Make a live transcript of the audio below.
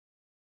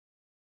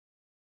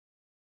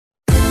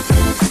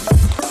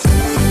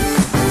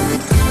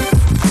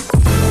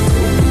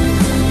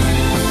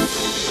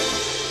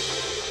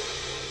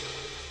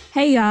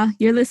Hey, y'all,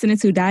 you're listening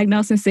to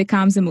Diagnosing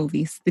Sitcoms and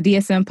Movies, the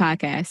DSM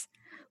podcast.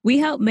 We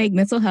help make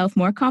mental health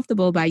more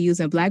comfortable by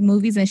using Black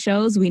movies and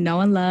shows we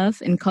know and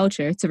love and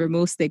culture to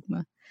remove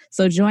stigma.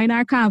 So join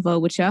our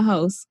convo with your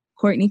host,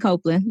 Courtney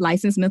Copeland,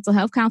 licensed mental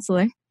health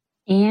counselor.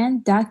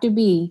 And Dr.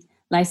 B,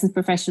 licensed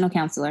professional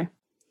counselor.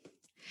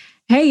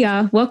 Hey,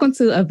 y'all, welcome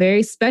to a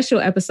very special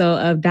episode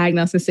of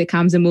Diagnosing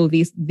Sitcoms and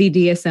Movies, the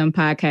DSM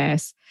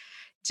podcast.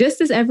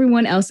 Just as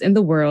everyone else in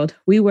the world,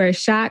 we were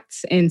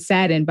shocked and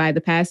saddened by the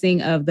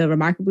passing of the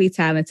remarkably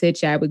talented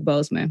Chadwick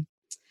Boseman.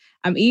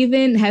 I'm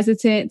even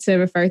hesitant to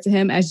refer to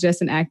him as just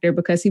an actor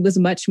because he was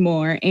much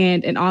more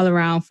and an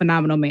all-around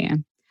phenomenal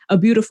man, a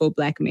beautiful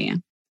Black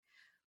man.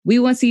 We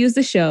want to use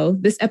the show,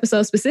 this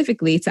episode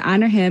specifically, to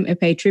honor him and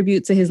pay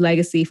tribute to his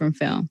legacy from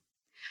film.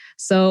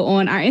 So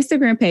on our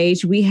Instagram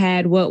page, we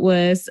had what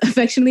was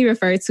affectionately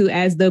referred to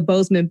as the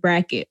Boseman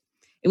bracket.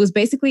 It was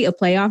basically a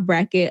playoff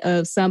bracket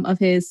of some of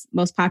his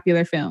most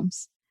popular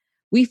films.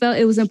 We felt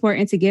it was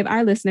important to give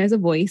our listeners a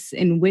voice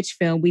in which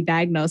film we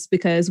diagnosed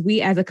because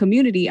we as a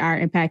community are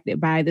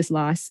impacted by this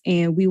loss,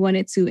 and we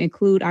wanted to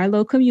include our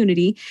little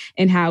community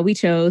in how we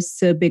chose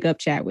to big up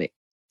Chadwick.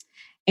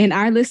 And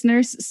our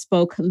listeners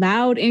spoke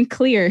loud and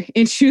clear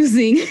in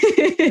choosing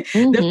the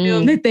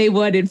film that they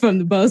wanted from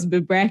the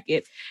Boseman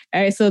bracket.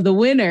 All right, so the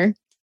winner,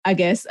 I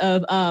guess,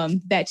 of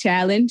that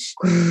challenge...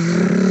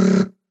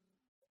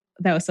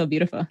 That was so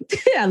beautiful.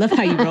 I love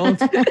how you rolled.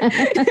 The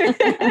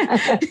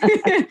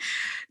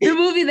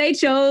movie they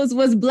chose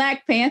was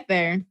Black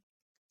Panther.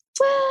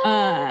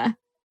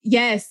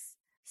 Yes.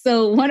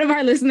 So one of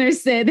our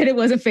listeners said that it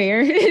wasn't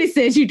fair. He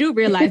says, you do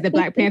realize that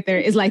Black Panther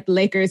is like the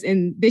Lakers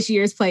in this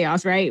year's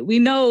playoffs, right? We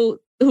know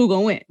who's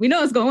going to win. We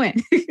know it's going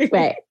to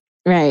win.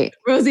 Right.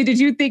 Rosie, did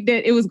you think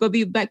that it was going to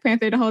be Black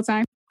Panther the whole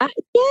time? I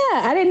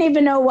didn't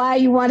even know why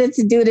you wanted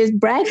to do this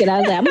bracket. I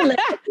was like, I'm going to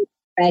let you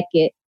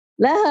bracket.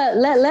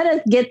 Let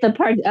us get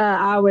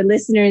our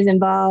listeners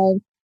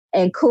involved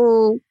and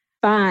cool,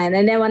 fine.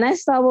 And then when I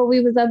saw what we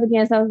was up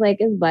against, I was like,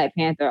 it's Black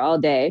Panther all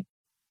day.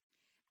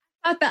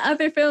 I thought the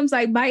other films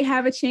might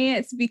have a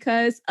chance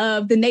because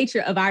of the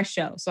nature of our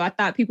show. So I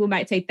thought people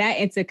might take that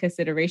into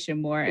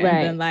consideration more and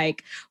then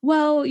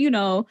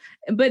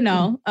but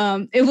no,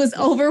 it was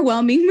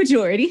overwhelming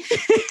majority.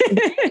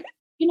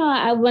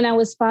 When I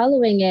was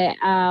following it,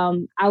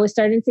 I was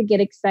starting to get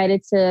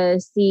excited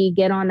to see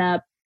Get On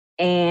Up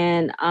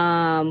and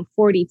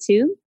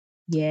 42,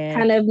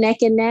 kind of neck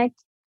and neck.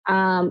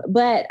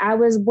 But I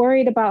was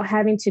worried about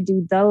having to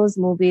do those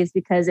movies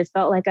because it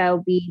felt like I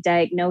would be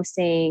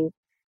diagnosing,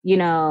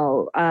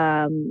 oh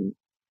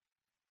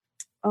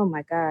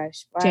my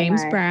gosh.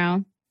 James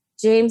Brown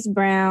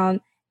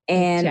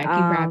and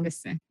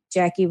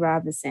Jackie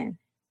Robinson.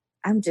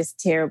 I'm just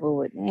terrible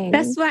with names.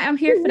 That's why I'm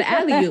here for the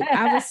alley-oop.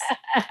 I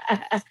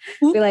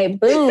was be like,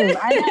 boom,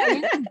 I know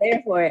you're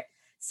there for it.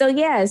 So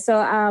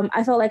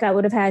I felt like I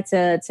would have had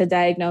to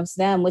diagnose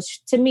them,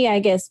 which to me, I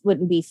guess,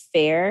 wouldn't be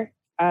fair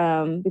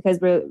because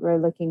we're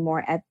looking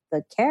more at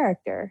the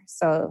character.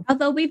 So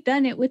although we've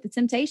done it with the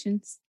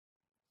Temptations.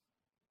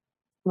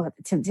 Well,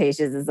 the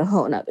Temptations is a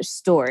whole nother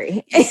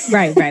story.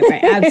 Right.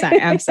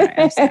 I'm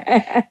sorry.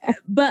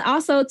 But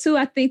also, too,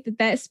 I think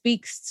that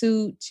speaks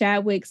to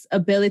Chadwick's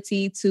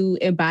ability to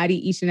embody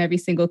each and every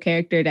single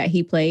character that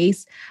he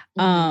plays.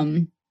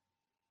 Like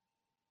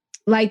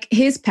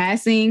his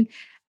passing...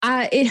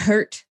 it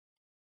hurt.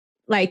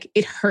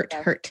 It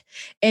hurt.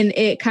 And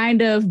it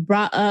kind of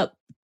brought up,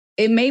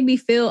 it made me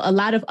feel a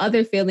lot of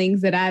other feelings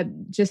that I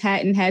just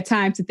hadn't had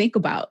time to think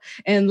about.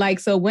 And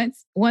so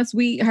once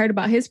we heard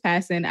about his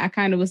passing, I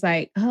kind of was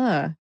like,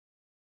 well,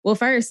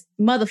 first,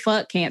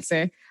 motherfuck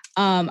cancer.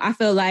 I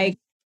feel like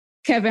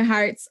Kevin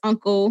Hart's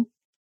uncle,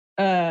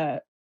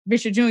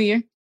 Richard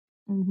Jr.,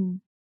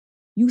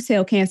 you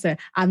tell cancer,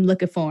 I'm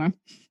looking for him.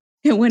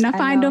 And when I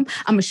find him,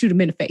 I'm going to shoot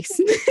him in the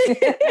face.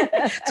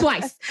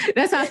 Twice.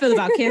 That's how I feel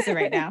about cancer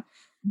right now.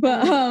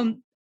 But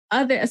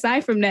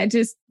aside from that,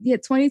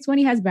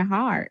 2020 has been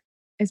hard.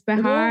 It's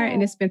been hard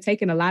and it's been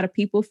taking a lot of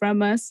people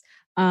from us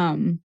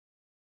in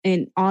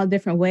all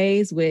different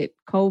ways with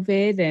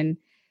COVID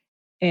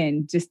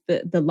and just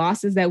the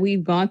losses that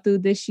we've gone through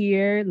this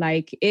year.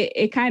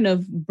 It kind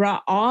of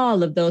brought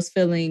all of those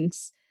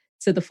feelings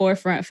to the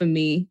forefront for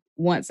me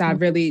once I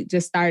really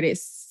just started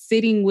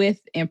sitting with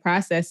and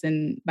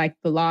processing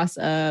the loss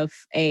of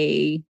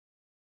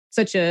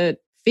such a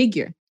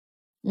figure.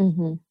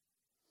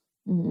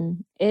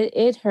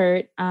 It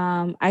hurt.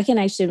 I can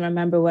actually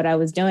remember what I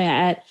was doing.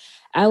 I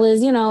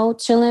was,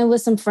 chilling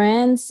with some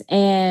friends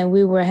and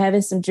we were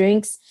having some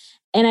drinks.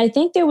 And I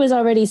think there was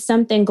already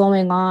something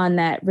going on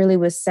that really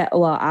was set.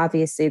 Well,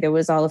 obviously there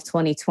was all of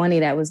 2020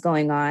 that was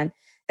going on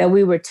that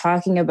we were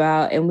talking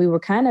about. And we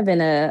were kind of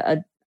in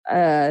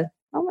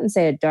I wouldn't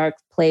say a dark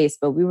place,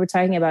 but we were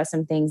talking about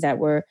some things that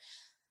were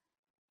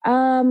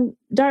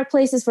dark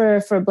places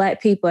for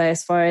Black people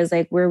as far as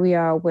where we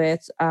are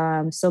with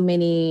so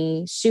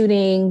many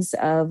shootings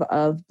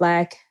of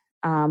Black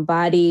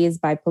bodies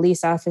by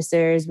police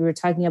officers. We were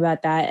talking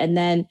about that. And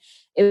then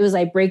it was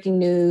breaking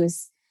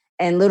news.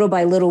 And little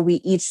by little, we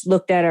each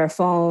looked at our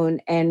phone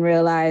and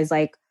realized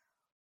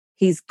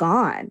he's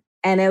gone.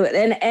 And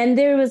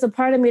there was a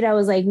part of me that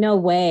was like, no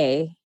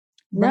way.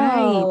 Right.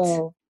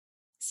 No.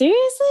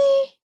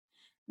 Seriously?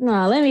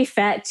 No, let me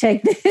fact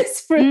check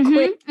this real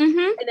quick.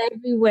 And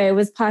everywhere, it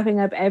was popping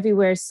up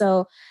everywhere.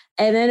 So,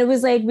 and then it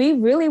was like, we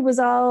really was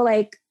all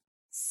like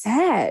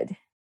sad.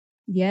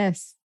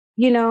 Yes.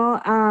 You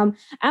know,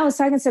 I was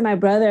talking to my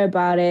brother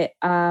about it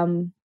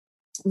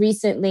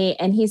recently,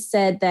 and he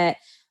said that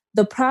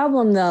the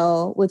problem,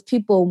 though, with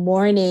people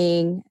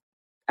mourning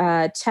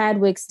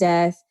Chadwick's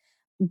death,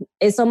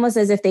 it's almost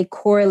as if they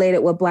correlate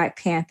it with Black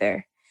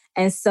Panther.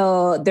 And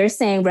so they're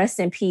saying rest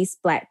in peace,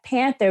 Black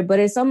Panther, but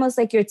it's almost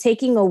like you're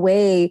taking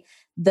away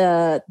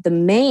the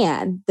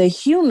man, the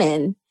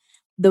human,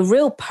 the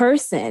real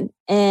person,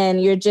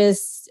 and you're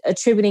just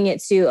attributing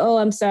it to, oh,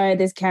 I'm sorry,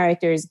 this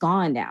character is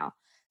gone now.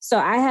 So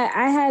I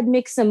had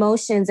mixed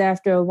emotions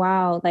after a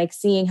while, like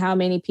seeing how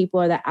many people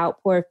are the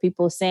outpour of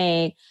people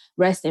saying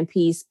rest in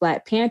peace,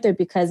 Black Panther,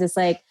 because it's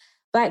like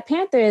Black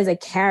Panther is a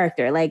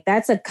character. Like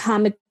that's a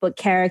comic book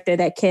character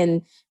that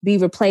can be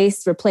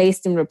replaced,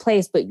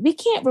 but we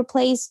can't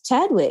replace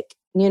Chadwick,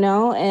 you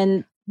know?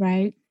 And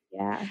right.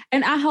 Yeah.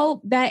 And I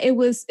hope that it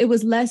was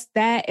less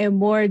that and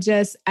more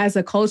just as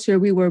a culture,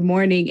 we were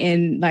mourning,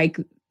 and like,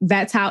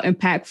 that's how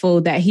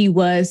impactful that he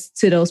was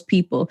to those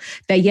people.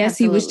 That yes,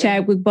 Absolutely. He was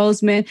Chadwick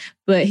Boseman,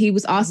 but he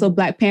was also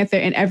Black Panther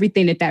and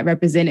everything that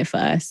represented for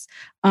us.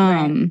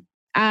 Right.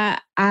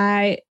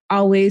 I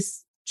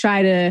always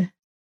try to,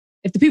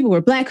 if the people were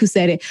Black who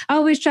said it, I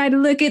always try to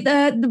look at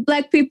the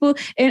Black people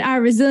and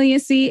our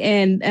resiliency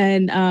and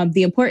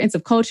the importance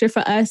of culture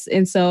for us.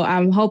 And so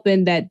I'm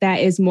hoping that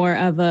is more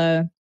of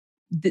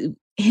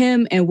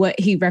him and what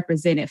he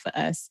represented for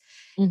us.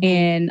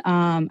 And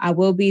I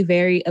will be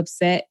very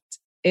upset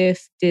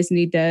if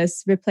Disney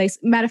does replace.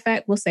 Matter of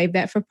fact, we'll save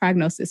that for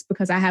Prognosis,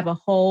 because I have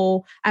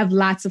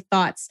lots of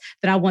thoughts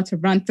that I want to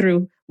run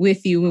through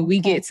with you when we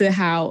get to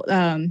how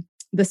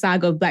the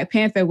saga of Black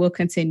Panther will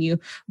continue.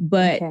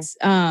 But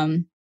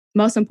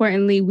most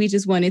importantly, we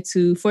just wanted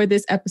to, for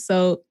this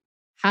episode,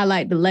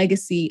 highlight the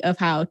legacy of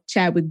how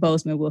Chadwick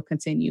Boseman will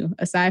continue.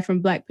 Aside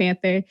from Black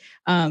Panther,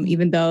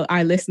 even though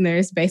our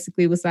listeners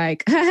basically was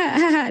like,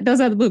 those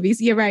other movies,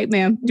 you're right,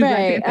 ma'am, do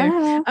right.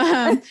 Black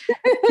Panther.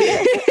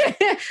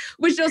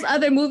 Which those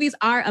other movies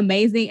are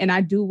amazing. And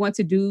I do want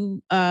to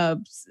do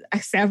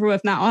several,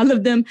 if not all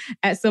of them,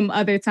 at some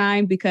other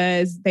time,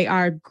 because they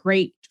are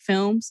great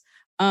films.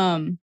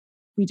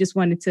 We just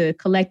wanted to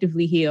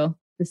collectively heal.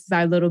 This is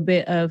our little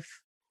bit of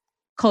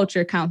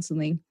culture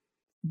counseling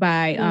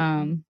by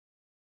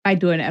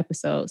doing an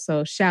episode.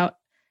 So shout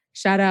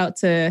out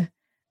to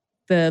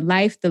the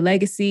life, the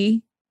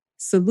legacy,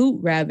 salute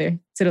rather,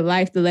 to the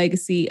life, the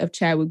legacy of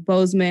Chadwick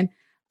Boseman.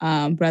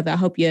 Brother, I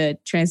hope your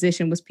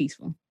transition was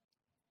peaceful.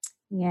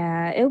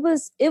 Yeah, it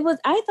was,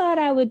 I thought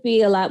I would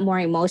be a lot more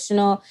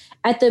emotional.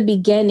 At the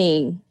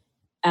beginning,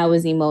 I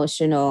was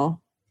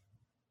emotional.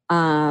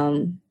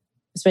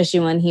 Especially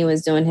when he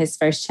was doing his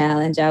first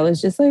challenge. I was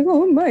just like,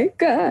 oh my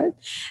God.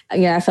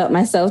 Yeah, I felt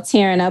myself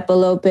tearing up a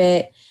little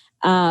bit.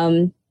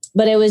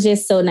 But it was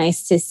just so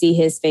nice to see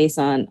his face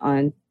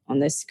on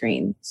the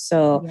screen.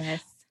 So,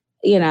 yes.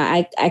 You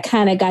know, I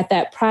kind of got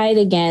that pride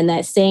again,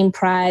 that same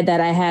pride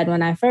that I had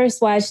when I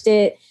first watched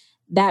it.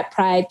 That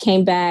pride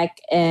came back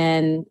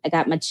and I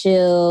got my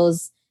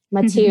chills,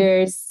 my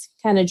tears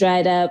kind of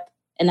dried up,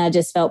 and I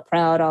just felt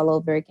proud all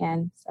over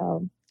again.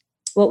 So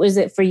what was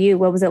it for you?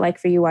 What was it like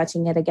for you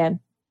watching it again?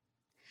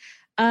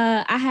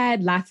 I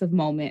had lots of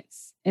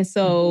moments. And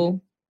so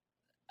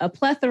a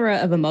plethora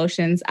of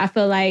emotions. I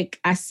feel like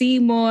I see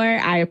more,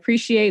 I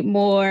appreciate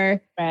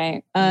more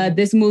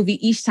this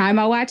movie each time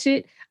I watch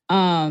it.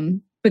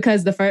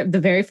 Because the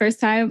very first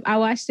time I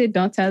watched it,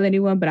 don't tell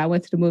anyone, but I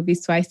went to the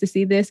movies twice to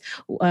see this.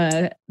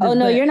 You're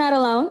not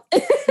alone.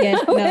 Yeah,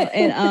 no,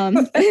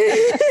 and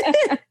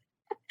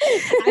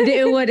I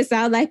didn't want to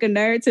sound like a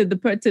nerd to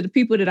the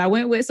people that I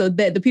went with, so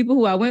that the people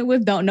who I went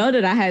with don't know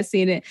that I had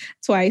seen it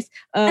twice.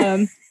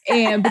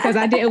 And because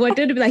I didn't want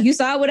them to be like, you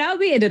saw it without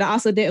me, and then I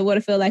also didn't want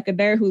to feel like a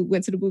nerd who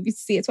went to the movies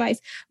to see it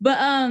twice.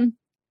 But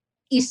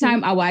each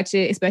time I watch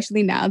it,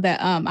 especially now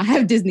that I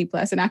have Disney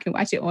Plus and I can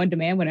watch it on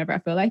demand whenever I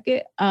feel like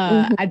it,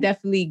 I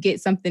definitely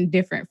get something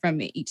different from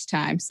it each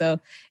time. So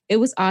it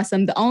was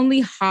awesome. The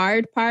only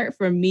hard part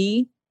for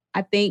me,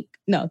 there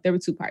were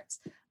two parts.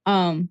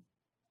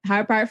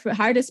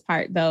 Hardest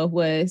part though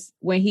was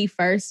when he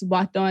first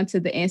walked onto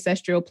the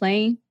ancestral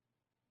plane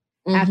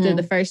after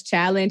the first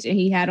challenge, and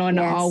he had on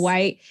the all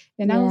white,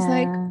 and I was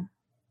like,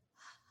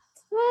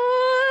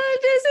 oh,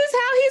 this is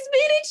how he's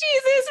meeting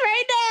Jesus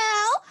right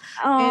now.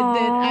 Aww. And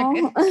then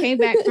I came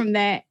back from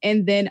that,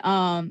 and then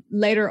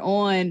later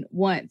on,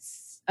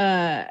 once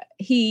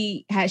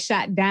he had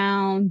shot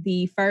down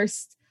the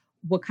first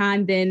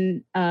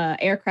Wakandan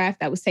aircraft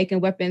that was taking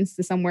weapons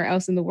to somewhere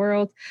else in the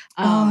world.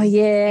 He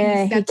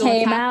came on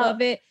top out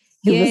of it.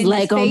 It was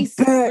like on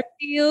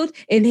field,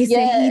 and they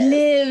said he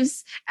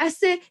lives. I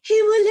said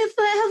he will live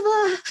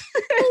forever.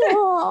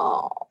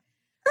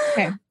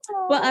 Okay.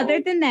 Well, other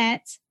than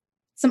that,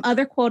 some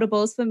other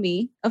quotables for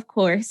me, of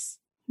course.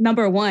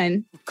 number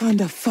one.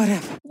 Wakanda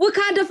forever.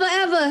 Wakanda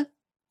forever.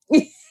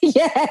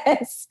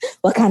 Yes.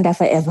 Wakanda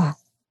forever.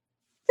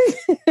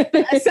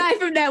 Aside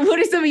from that, what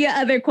are some of your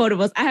other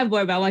quotables? I have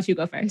more, but I want you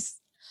to go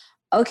first.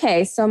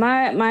 Okay, so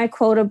my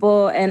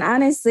quotable, and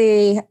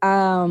honestly,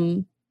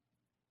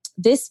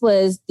 this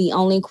was the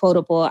only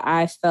quotable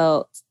I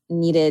felt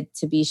needed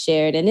to be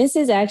shared. And this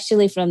is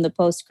actually from the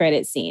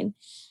post-credit scene.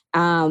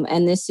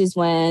 And this is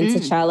when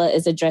T'Challa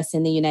is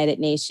addressing the United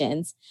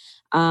Nations.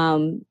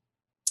 And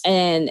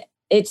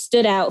it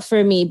stood out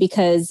for me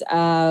because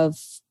of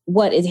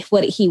what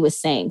he was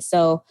saying.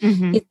 So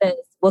he says,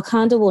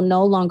 Wakanda will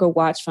no longer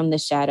watch from the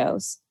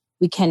shadows.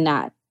 We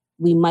cannot.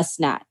 We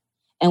must not.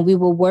 And we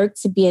will work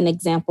to be an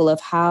example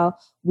of how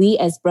we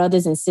as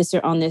brothers and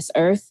sisters on this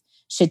earth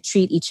should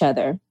treat each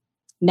other.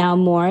 Now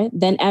more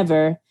than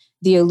ever,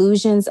 the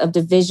illusions of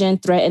division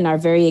threaten our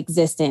very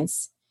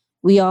existence.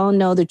 We all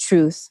know the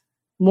truth.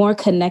 More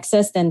connects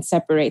us than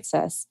separates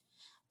us.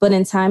 But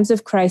in times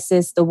of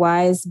crisis, the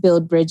wise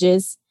build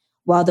bridges,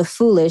 while the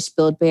foolish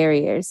build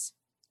barriers.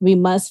 We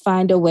must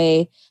find a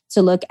way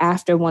to look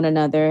after one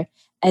another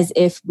as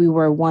if we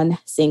were one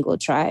single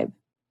tribe.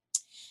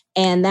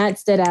 And that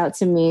stood out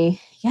to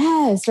me.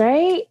 Yes,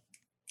 right?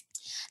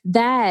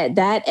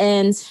 That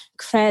end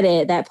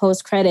credit, that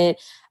post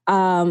credit,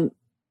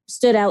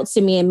 stood out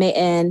to me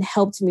and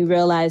helped me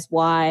realize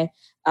why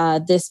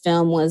this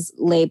film was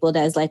labeled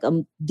as like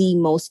the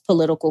most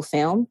political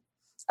film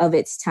of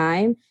its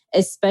time,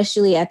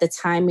 especially at the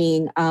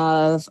timing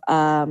of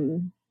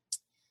when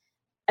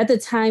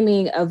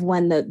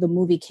the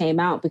movie came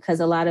out, because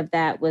a lot of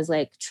that was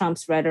like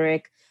Trump's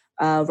rhetoric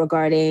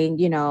regarding,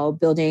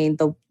 building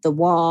the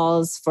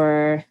walls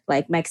for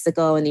like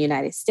Mexico and the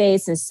United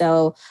States. And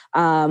so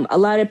a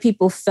lot of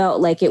people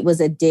felt like it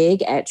was a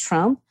dig at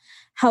Trump.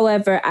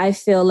 However, I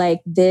feel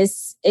like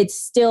it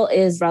still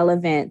is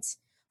relevant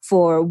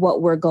for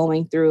what we're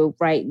going through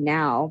right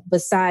now,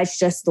 besides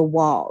just the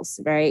walls,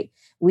 right?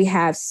 We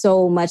have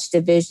so much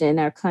division in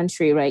our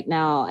country right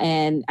now.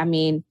 And I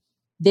mean,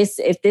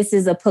 if this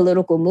is a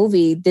political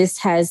movie, this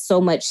has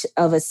so much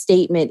of a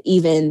statement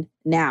even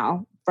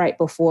now, right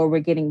before we're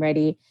getting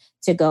ready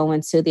to go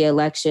into the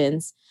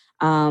elections.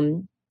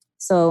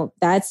 So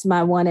that's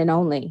my one and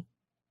only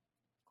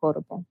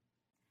quotable.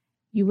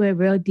 You went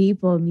real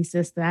deep on me,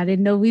 sister. I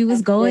didn't know we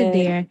was going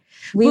there.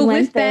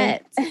 With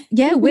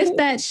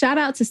that, shout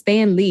out to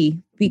Stan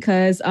Lee,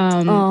 because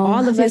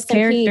all of his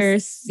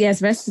characters,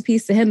 yes, rest in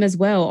peace to him as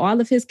well. All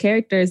of his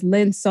characters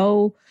lend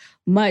so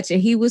much,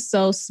 and he was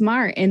so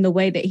smart in the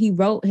way that he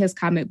wrote his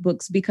comic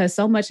books, because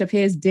so much of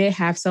his did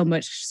have so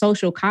much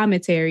social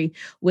commentary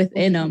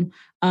within them.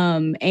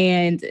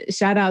 And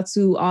shout out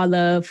to all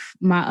of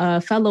my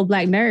fellow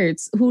Black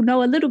nerds who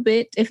know a little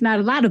bit, if not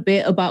a lot of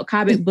bit, about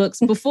comic books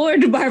before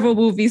the Marvel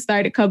movies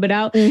started coming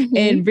out,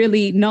 and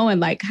really knowing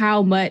like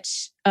how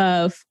much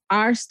of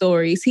our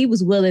stories he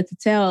was willing to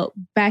tell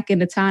back in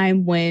the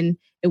time when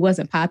it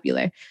wasn't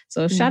popular.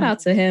 So shout out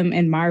to him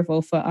and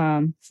Marvel for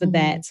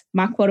that.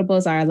 My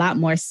quotables are a lot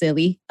more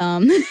silly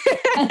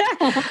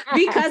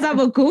because I'm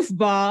a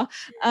goofball.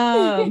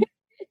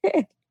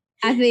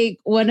 I think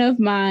one of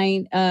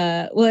mine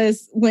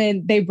was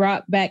when they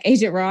brought back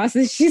Agent Ross,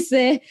 and she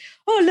said,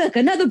 "Oh, look,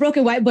 another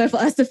broken white boy for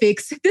us to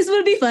fix. This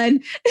will be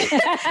fun."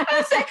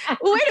 I said,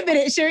 "Wait a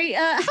minute, Shuri.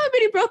 How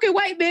many broken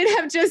white men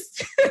have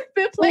just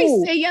been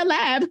placed in your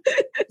lab?"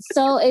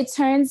 So it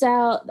turns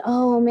out,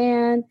 oh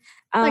man,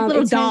 like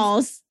little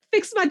dolls.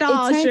 Fix my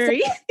dolls,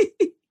 Shuri.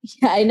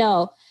 Yeah, I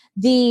know.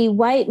 The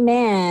white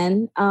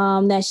man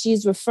that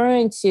she's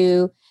referring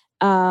to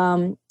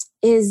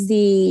is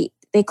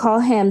they call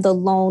him the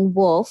lone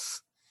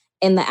wolf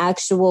in the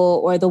actual,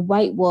 or the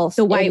white wolf.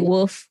 The white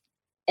wolf.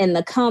 In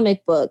the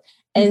comic book.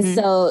 And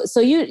so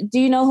do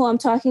you know who I'm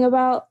talking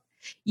about?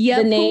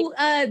 Yeah,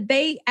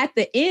 they at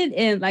the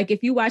end, like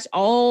if you watch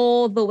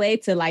all the way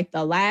to like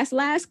the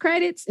last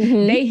credits,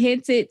 they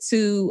hinted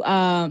to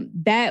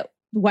that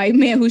white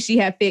man who she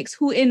had fixed,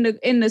 who in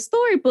the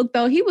storybook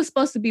though, he was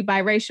supposed to be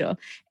biracial.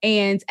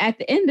 And at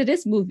the end of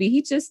this movie,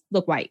 he just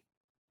looked white.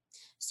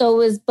 So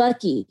it was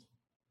Bucky.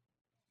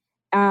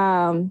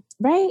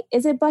 Right?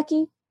 Is it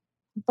Bucky?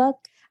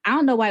 Buck? I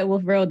don't know White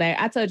Wolf real name.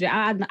 I told you,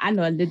 I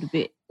know a little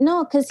bit.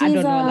 No, because he's... I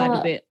don't know a lot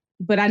of it,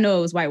 but I know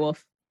it was White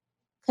Wolf.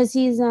 Because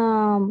he's,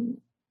 what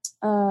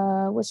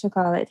you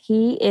call it?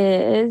 He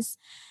is,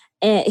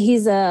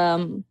 he's, yeah,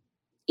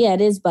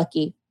 it is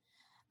Bucky.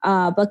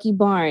 Bucky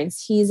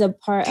Barnes. He's a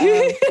part of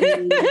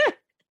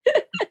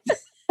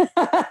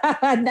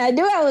I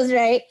knew I was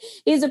right.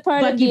 He's a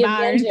part of the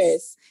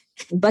Avengers.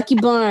 Bucky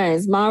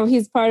Barnes.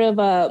 He's part of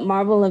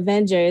Marvel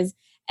Avengers.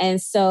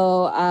 And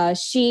so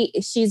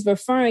she's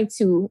referring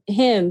to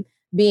him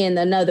being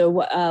another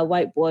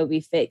white boy we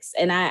fixed.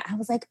 And I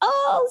was like,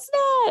 oh,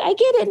 snap, I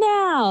get it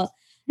now.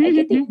 I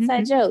get the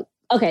inside joke.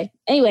 Okay,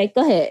 anyway,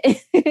 go ahead.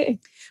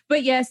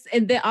 But yes,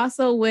 and then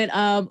also when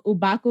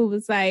M'Baku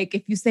was like,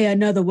 if you say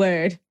another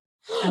word,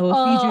 I will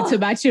feed you to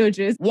my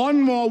children.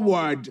 One more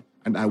word,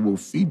 and I will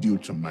feed you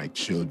to my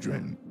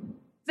children.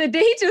 So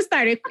then he just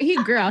started, he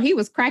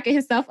was cracking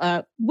himself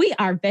up. We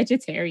are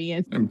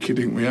vegetarians. I'm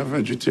kidding. We are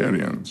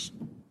vegetarians.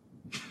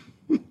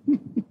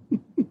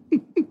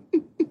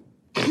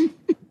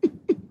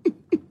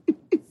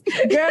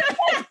 Girl,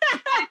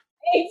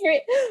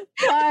 favorite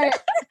part.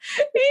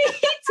 He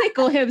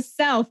tickled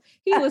himself.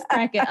 He was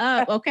cracking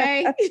up,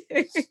 okay?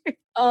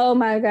 Oh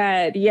my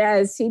God.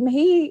 Yes.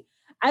 He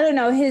I don't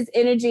know, his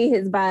energy,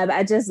 his vibe.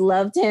 I just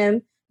loved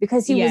him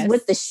because he was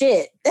with the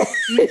shit.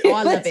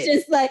 All of it.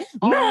 Just like,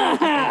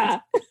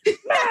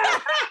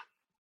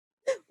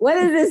 what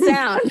does this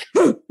sound?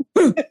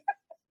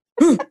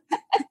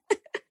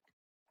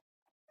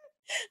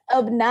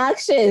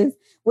 Obnoxious,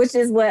 which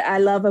is what I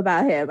love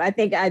about him. I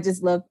think I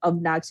just love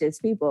obnoxious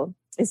people.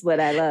 It's what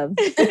I love.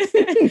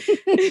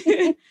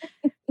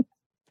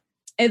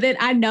 And then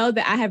I know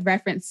that I have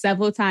referenced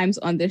several times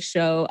on this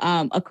show,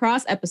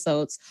 across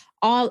episodes,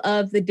 all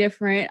of the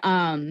different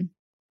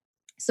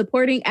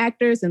supporting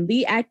actors and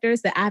lead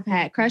actors that I've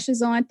had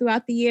crushes on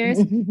throughout the years.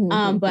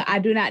 But I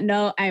do not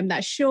know, I am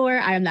not sure,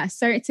 I am not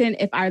certain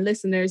if our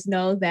listeners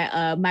know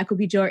that Michael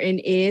B. Jordan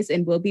is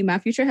and will be my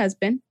future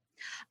husband.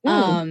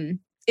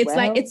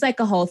 It's like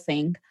a whole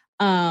thing.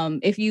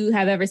 If you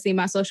have ever seen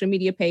my social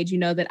media page, you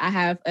know that I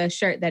have a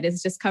shirt that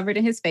is just covered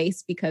in his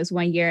face because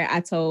one year I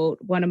told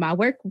one of my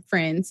work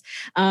friends,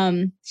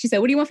 she said,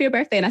 "What do you want for your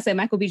birthday?" And I said,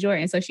 "Michael B.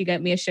 Jordan." So she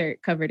got me a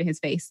shirt covered in his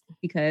face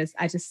because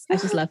I just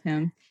love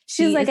him.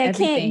 She's like, I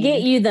can't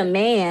get you the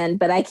man,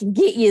 but I can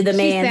get you the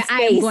man. She said,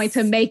 I am going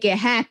to make it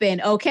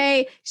happen.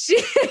 Okay. She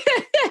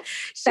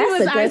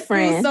was our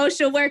friend.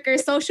 Social worker.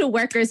 Social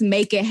workers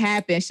make it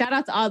happen. Shout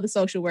out to all the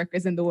social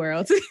workers in the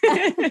world.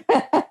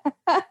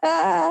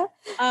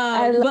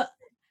 But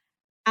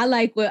I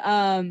like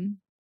what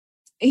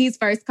he's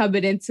first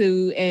coming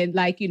into, and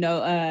like,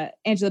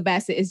 Angela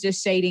Bassett is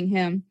just shading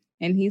him,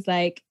 and he's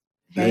like,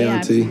 "Hey,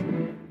 auntie."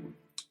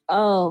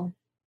 Oh,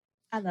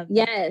 I love him.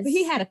 Yes. But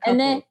he had a couple. And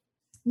then,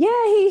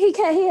 he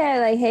had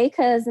like, "Hey,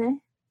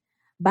 cousin,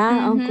 bye,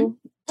 uncle."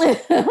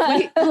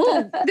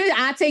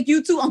 I'll take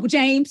you too, Uncle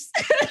James.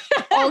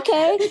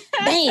 Okay,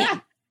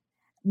 bam.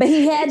 But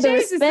he had the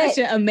respect. James is such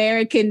an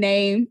American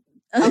name.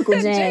 Uncle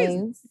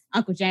James.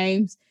 Uncle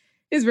James.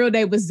 His real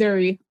name was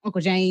Zuri.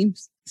 Uncle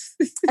James.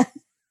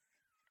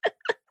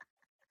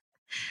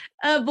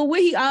 But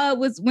when he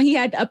when he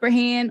had the upper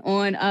hand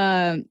on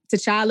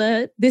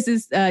T'Challa, this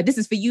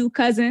is for you,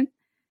 cousin.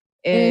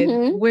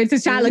 And when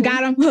T'Challa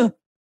got him,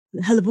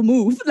 hell of a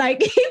move.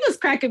 Like, he was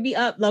cracking me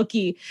up, low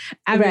key.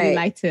 I really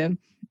liked him.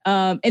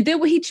 And then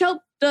when he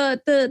choked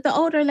the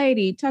older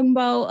lady, talking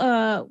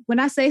about when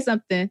I say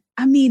something,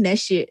 I mean that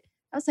shit.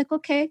 I was like,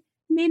 okay,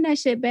 I mean that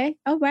shit, babe.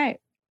 All right.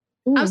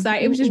 I'm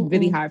sorry. It was just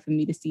really hard for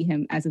me to see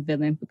him as a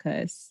villain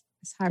because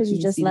it's hard for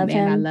me to see the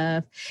man I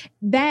love.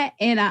 That,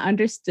 and I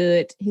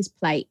understood his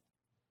plight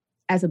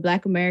as a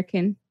Black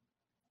American.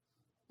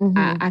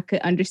 I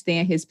could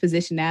understand his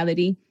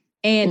positionality.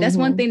 And that's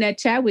one thing that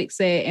Chadwick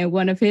said in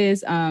one of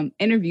his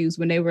interviews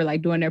when they were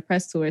like doing their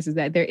press tours, is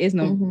that there is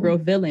no real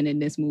villain in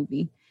this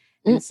movie.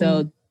 And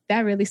so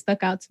that really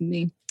stuck out to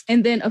me.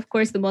 And then, of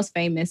course, the most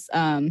famous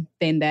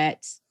thing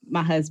that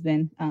my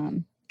husband,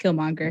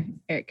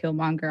 Eric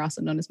Killmonger,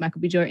 also known as Michael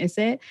B. Jordan,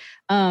 said,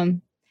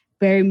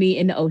 bury me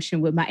in the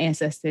ocean with my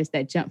ancestors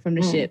that jumped from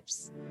the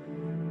ships.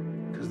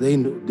 Because they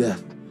knew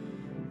death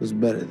was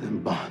better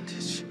than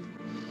bondage.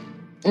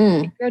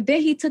 Girl,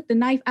 then he took the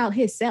knife out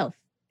himself.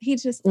 He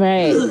just...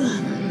 Right.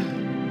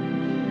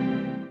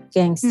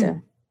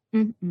 Gangster.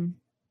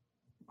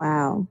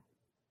 Wow.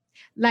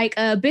 Like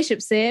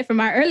Bishop said from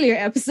our earlier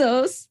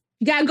episodes,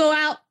 you gotta go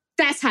out.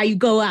 That's how you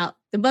go out.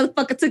 The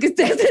motherfucker took his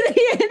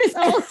destiny in his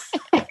own.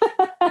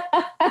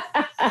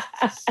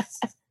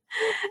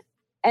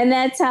 And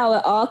that's how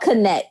it all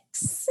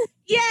connects.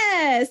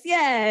 Yes.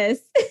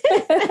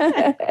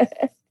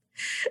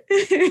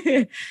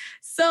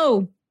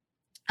 So,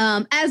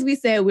 as we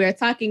said, we're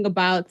talking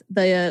about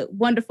the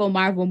wonderful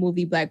Marvel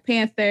movie Black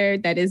Panther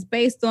that is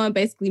based on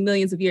basically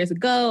millions of years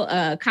ago.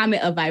 A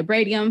comet of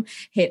vibranium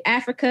hit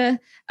Africa.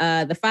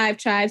 The 5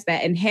 tribes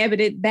that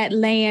inhabited that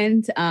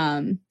land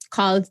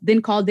called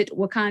it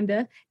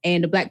Wakanda,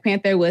 and the Black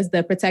Panther was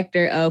the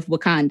protector of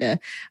Wakanda.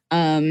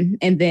 And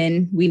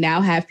then we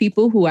now have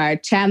people who are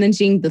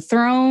challenging the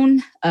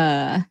throne.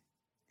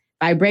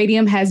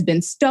 Vibranium has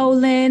been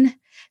stolen.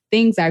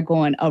 Things are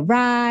going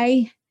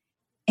awry.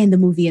 And the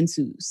movie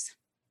ensues.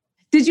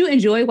 Did you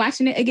enjoy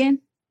watching it again?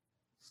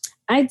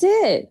 I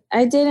did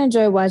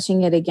enjoy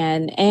watching it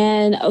again.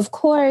 And of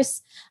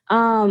course,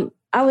 I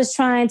was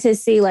trying to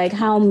see like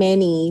how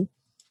many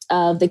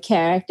of the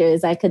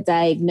characters I could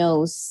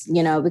diagnose,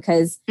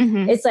 because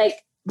it's like,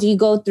 do you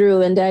go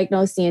through and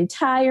diagnose the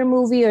entire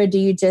movie, or do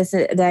you just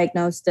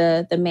diagnose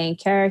the main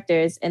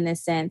characters in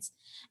this sense?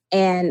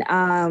 And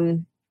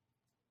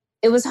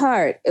it was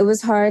hard. It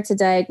was hard to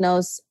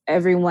diagnose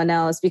everyone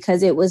else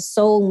because it was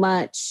so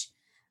much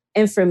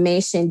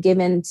information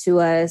given to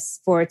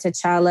us for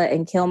T'Challa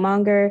and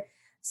Killmonger.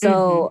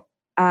 So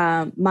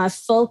my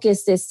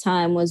focus this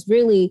time was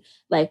really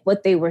like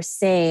what they were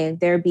saying,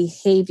 their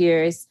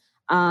behaviors,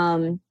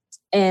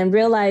 and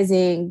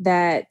realizing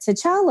that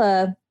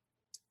T'Challa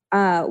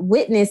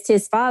witnessed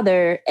his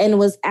father and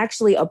was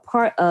actually a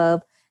part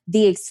of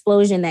the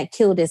explosion that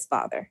killed his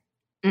father.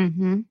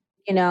 Mm-hmm.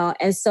 You know,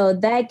 and so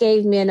that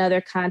gave me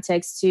another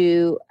context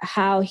to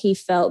how he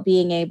felt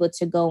being able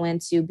to go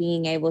into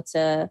being able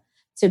to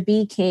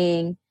be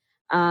king.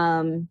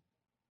 And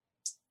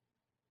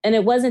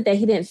it wasn't that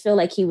he didn't feel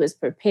like he was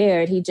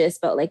prepared. He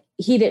just felt like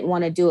he didn't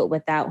want to do it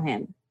without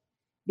him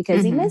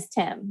because he missed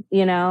him,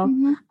 you know.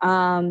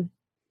 Mm-hmm.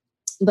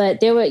 But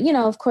there were, you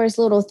know, of course,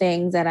 little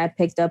things that I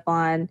picked up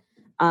on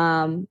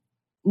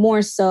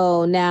more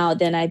so now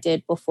than I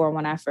did before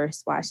when I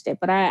first watched it.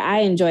 But I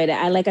enjoyed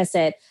it. Like I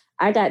said,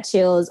 I got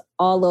chills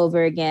all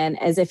over again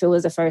as if it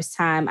was the first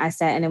time I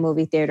sat in a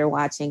movie theater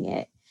watching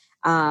it.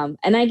 And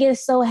I get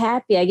so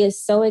happy. I get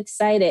so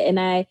excited. And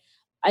I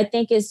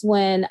think it's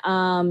when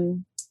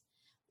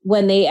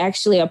they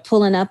actually are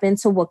pulling up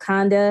into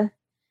Wakanda,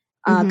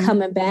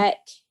 coming back.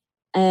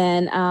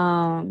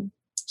 And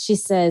she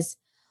says,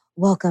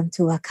 "Welcome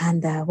to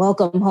Wakanda.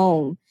 Welcome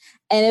home."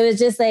 And it was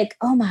just like,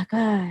 oh my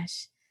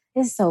gosh,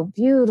 it's so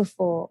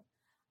beautiful.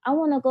 I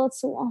want to go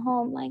to a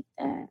home like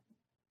that.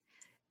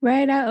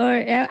 Right.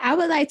 I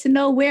would like to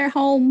know where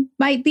home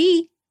might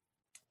be.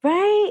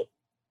 Right.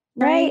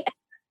 It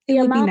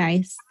would be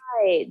nice.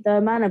 The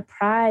amount of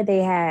pride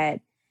they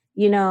had,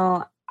 you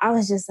know, I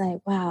was just like,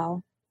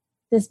 wow,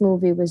 this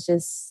movie was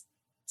just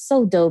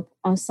so dope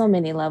on so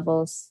many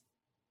levels.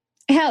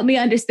 It helped me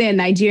understand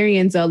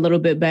Nigerians a little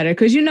bit better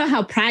because you know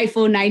how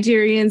prideful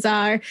Nigerians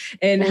are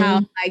and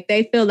how like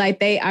they feel like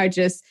they are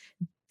just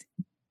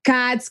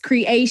God's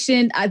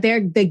creation.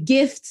 They're the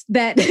gift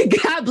that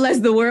God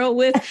blessed the world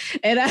with.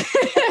 And I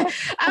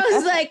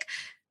was like,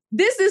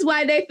 this is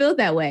why they feel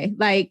that way.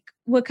 Like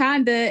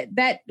Wakanda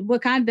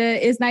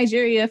is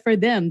Nigeria for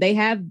them.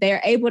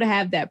 They're able to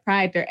have that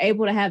pride. They're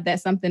able to have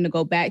that something to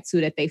go back to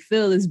that they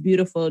feel is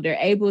beautiful. They're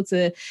able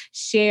to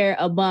share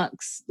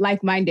amongst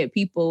like-minded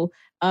people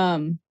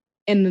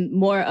in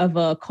more of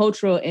a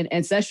cultural and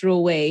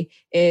ancestral way.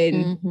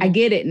 And I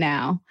get it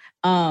now.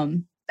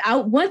 One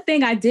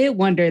thing I did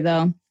wonder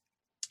though,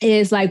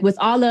 is like with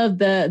all of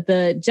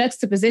the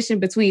juxtaposition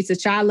between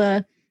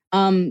T'Challa,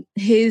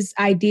 his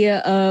idea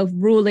of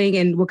ruling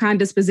and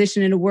Wakanda's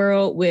position in the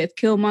world with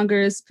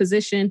Killmonger's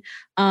position.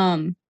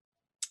 I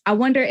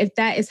wonder if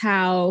that is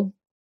how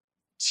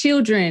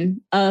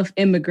children of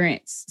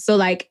immigrants, so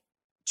like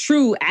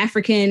true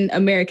African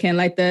American,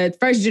 like the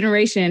first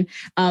generation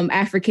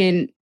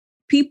African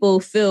people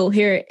feel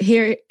here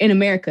in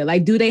America?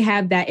 Like, do they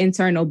have that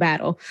internal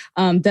battle?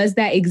 Does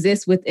that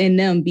exist within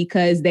them?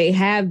 Because they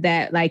have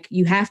that, like,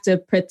 you have to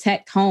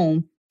protect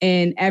home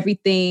and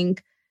everything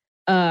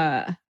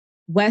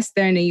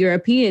Western and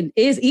European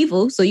is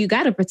evil. So you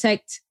got to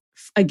protect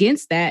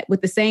against that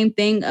with the same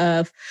thing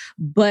of,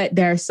 but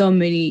there are so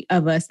many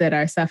of us that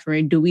are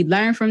suffering. Do we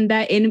learn from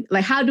that?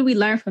 Like, how do we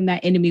learn from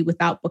that enemy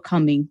without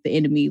becoming the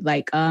enemy?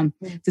 Like,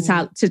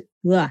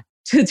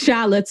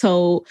 T'Challa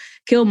told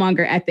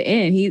Killmonger at the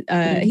end.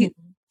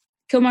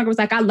 Killmonger was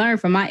like, "I learned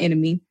from my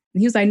enemy,"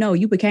 and he was like, "No,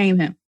 you became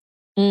him."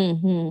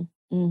 So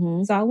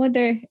I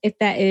wonder if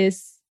that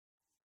is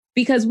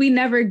because we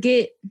never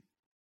get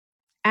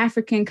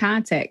African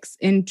context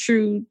in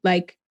true,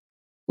 like,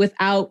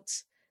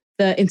 without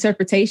the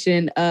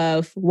interpretation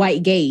of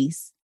white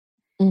gaze.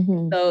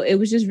 So it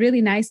was just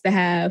really nice to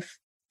have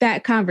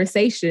that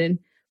conversation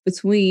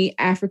between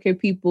African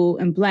people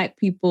and Black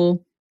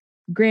people.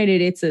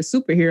 Granted, it's a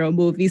superhero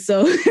movie,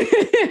 so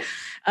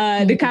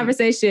the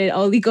conversation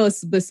only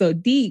goes but so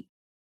deep,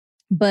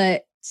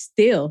 but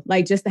still,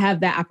 like, just to have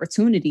that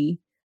opportunity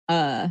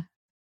to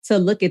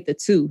look at the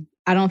two.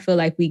 I don't feel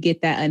like we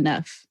get that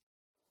enough.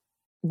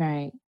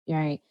 Right.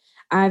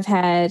 I've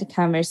had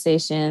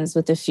conversations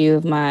with a few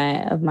of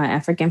my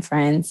African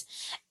friends,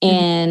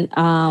 and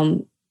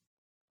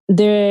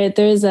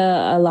there's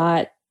a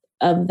lot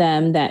of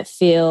them that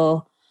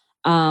feel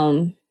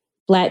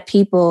Black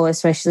people,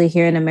 especially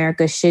here in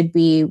America, should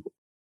be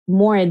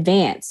more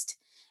advanced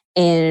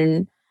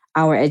in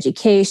our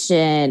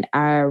education,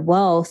 our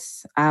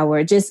wealth,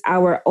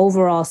 our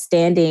overall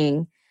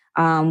standing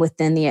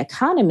within the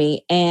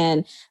economy.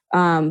 And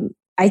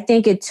I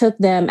think it took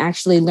them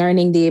actually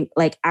learning the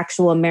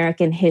actual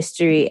American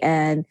history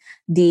and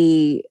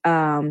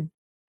and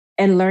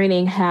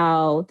learning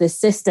how the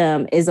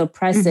system is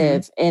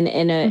oppressive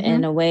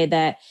in a way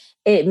that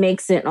it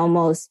makes it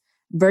almost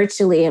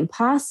virtually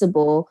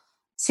impossible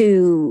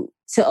to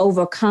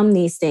overcome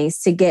these things,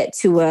 to get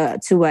to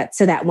that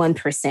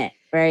 1%,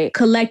 right?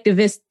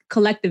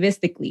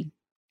 Collectivistically.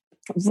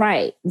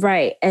 Right.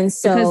 And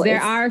so because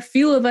there are a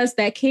few of us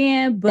that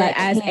can, but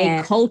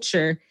a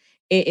culture,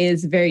 it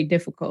is very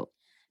difficult.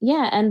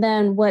 Yeah. And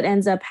then what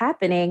ends up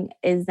happening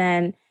is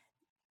then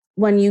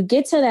when you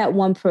get to that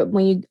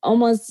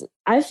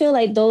I feel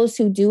like those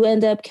who do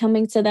end up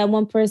coming to that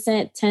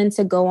 1% tend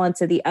to go on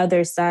to the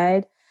other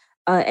side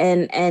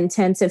and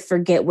tend to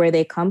forget where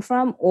they come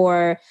from,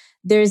 or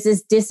there's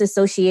this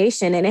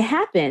disassociation, and it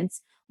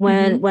happens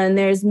When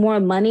there's more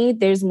money,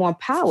 there's more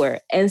power.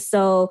 And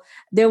so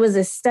there was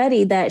a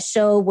study that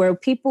showed where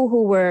people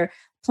who were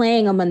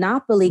playing a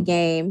Monopoly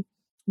game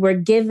were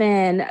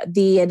given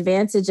the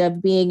advantage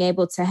of being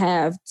able to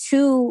have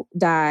 2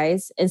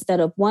 dies instead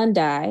of 1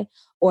 die,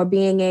 or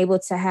being able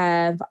to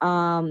have,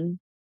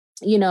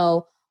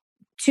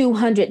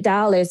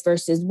 $200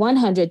 versus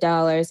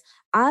 $100.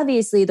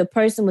 Obviously, the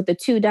person with the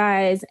 2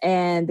 dies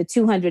and the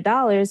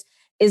 $200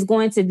 is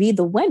going to be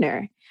the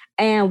winner.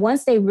 And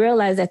once they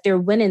realize that they're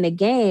winning the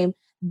game,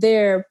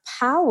 their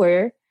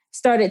power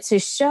started to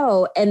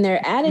show and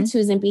their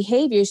attitudes and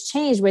behaviors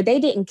changed, where they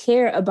didn't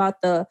care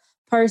about the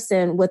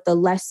person with the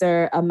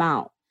lesser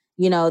amount.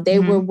 They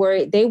were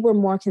worried, they were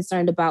more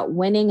concerned about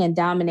winning and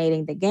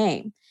dominating the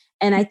game.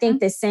 And I think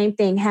the same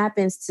thing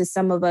happens to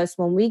some of us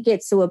when we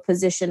get to a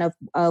position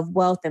of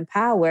wealth and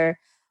power.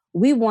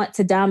 We want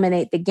to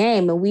dominate the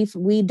game, and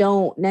we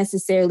don't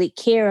necessarily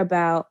care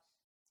about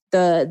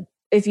the,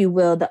 if you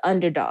will, the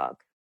underdog.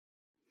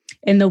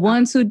 And the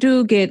ones who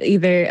do get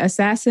either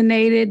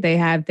assassinated, they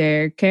have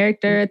their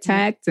character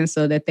attacked, and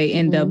so that they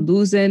end up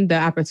losing the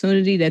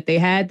opportunity that they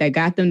had that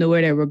got them to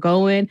where they were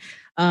going.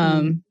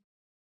 Yeah,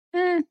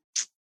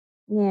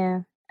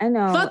 I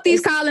know. Fuck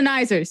these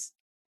colonizers.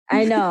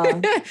 I know.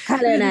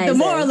 The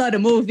moral of the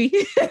movie.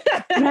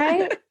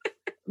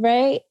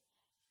 Right.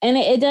 And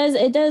it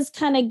does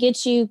kind of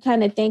get you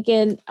kind of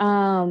thinking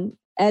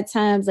at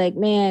times like,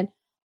 man,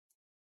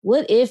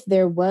 what if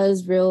there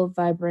was real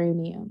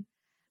vibranium?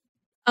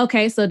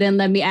 Okay, so then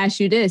let me ask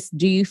you this.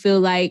 Do you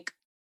feel like,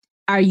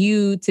 are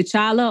you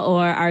T'Challa,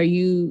 or are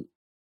you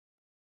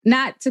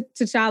not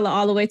T'Challa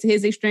all the way to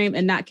his extreme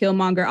and not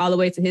Killmonger all the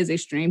way to his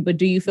extreme? But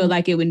do you feel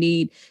like it would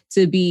need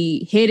to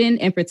be hidden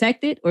and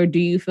protected, or do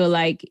you feel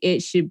like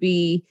it should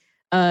be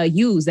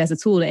used as a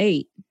tool to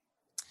aid?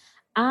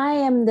 I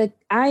am the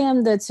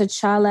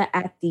T'Challa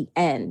at the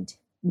end.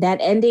 That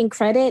ending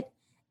credit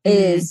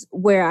is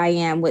where I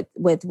am with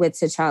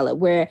T'Challa,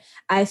 where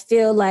I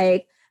feel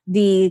like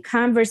the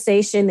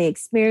conversation, the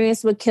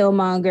experience with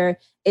Killmonger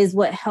is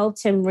what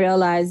helped him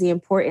realize the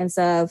importance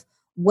of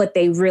what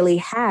they really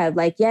have.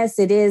 Like, yes,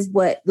 it is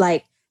what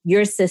like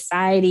your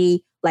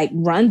society like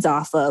runs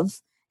off of,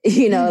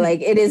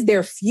 like it is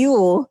their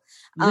fuel.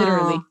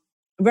 Literally.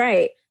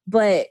 Right.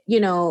 But,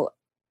 to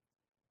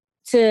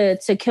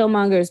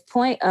Killmonger's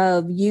point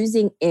of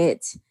using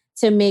it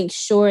to make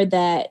sure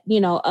that,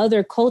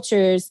 other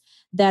cultures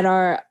that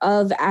are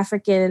of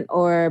African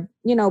or,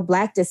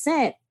 Black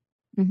descent,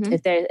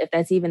 if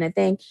that's even a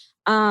thing,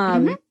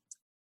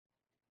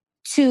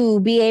 to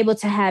be able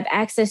to have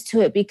access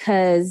to it,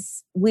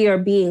 because we are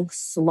being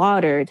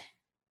slaughtered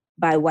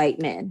by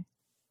white men.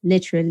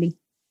 Literally.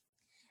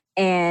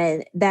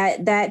 And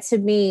that to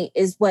me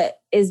is what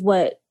is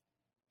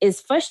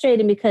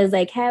frustrating, because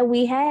like, had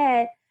we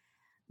had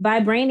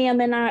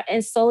vibranium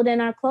and sold in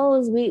our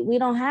clothes, we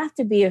don't have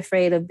to be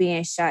afraid of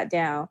being shot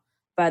down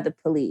by the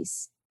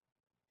police.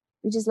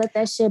 We just let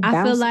that shit bounce.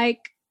 I feel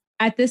like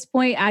at this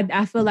point,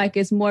 I feel like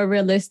it's more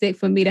realistic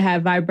for me to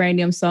have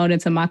vibranium sewn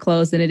into my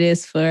clothes than it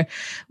is for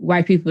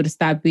white people to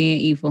stop being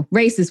evil.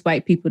 Racist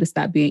white people to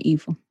stop being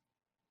evil.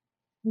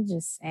 I'm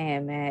just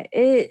saying, man.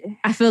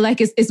 I feel like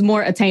it's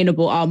more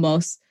attainable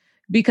almost,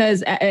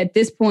 because at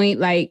this point,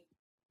 like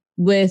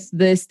with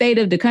the state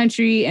of the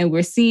country, and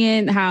we're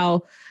seeing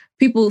how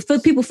people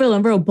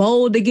feeling real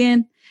bold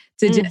again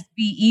to just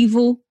be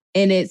evil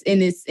in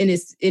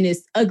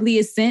its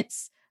ugliest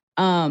sense.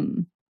 I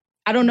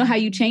don't know how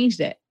you change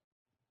that.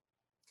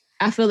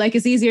 I feel like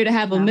it's easier to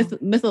have a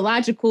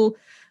mythological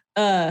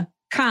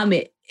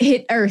comet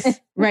hit Earth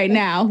right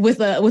now with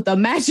a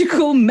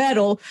magical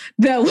metal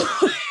that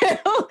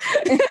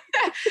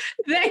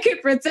that can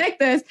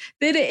protect us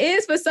than it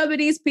is for some of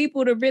these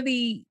people to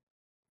really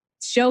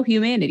show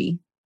humanity.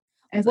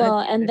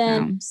 And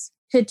then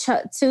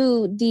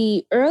to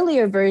the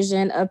earlier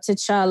version of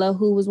T'Challa,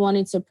 who was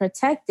wanting to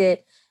protect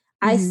it,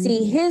 I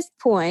see his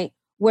point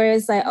where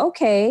it's like,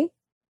 okay,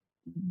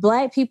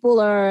 Black people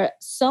are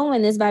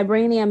sewing this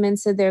vibranium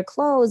into their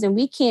clothes and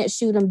we can't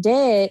shoot them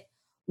dead.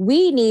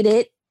 We need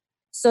it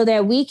so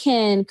that we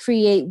can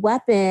create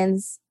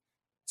weapons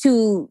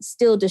to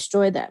still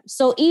destroy them.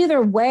 So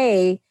either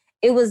way,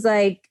 it was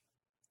like,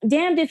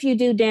 damned if you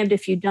do, damned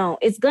if you don't.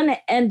 It's going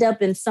to end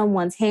up in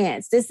someone's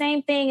hands. The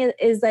same thing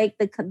is like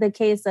the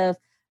case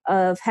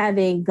of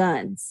having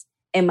guns,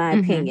 in my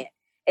opinion.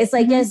 It's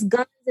like, yes,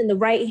 guns in the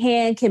right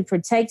hand can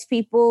protect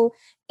people.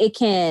 It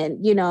can,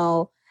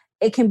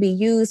 it can be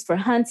used for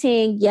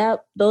hunting.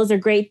 Yep, those are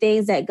great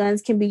things that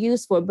guns can be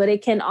used for. But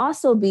it can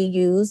also be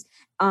used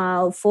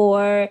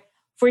for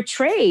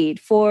trade,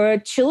 for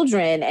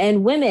children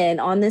and women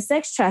on the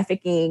sex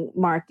trafficking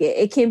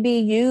market. It can be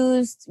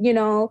used,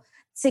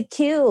 to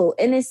kill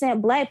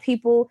innocent Black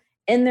people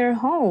in their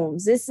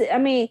homes.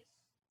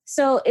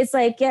 So it's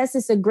like, yes,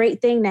 it's a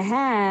great thing to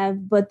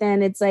have, but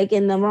then it's like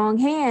in the wrong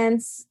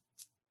hands,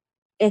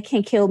 it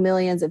can kill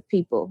millions of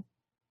people.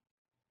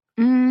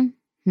 And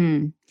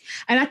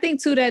I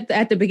think too that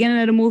at the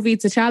beginning of the movie,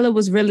 T'Challa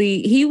was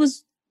really, he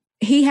was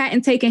he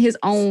hadn't taken his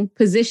own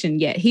position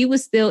yet. He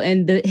was still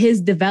in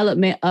his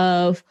development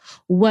of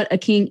what a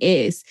king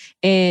is.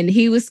 And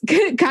he was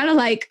kind of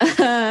like,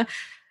 I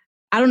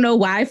don't know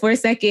why for a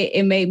second,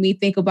 it made me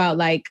think about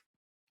like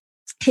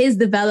his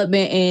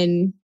development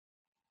in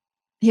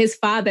his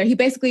father. He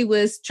basically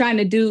was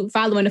trying to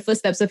follow the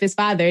footsteps of his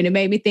father. And it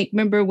made me think,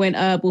 remember when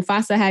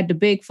Mufasa had the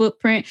big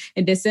footprint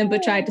and then Simba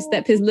tried to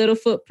step his little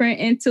footprint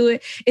into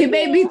it? It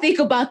made me think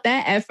about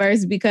that at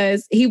first,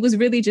 because he was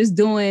really just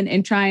doing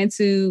and trying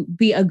to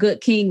be a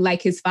good king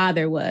like his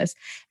father was.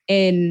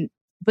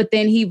 But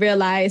then he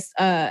realized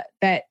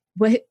that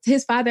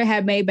his father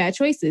had made bad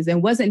choices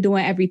and wasn't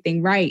doing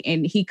everything right.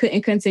 And he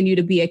couldn't continue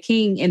to be a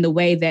king in the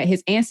way that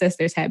his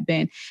ancestors had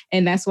been.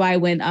 And that's why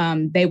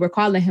when they were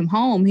calling him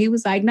home, he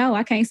was like, no,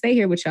 I can't stay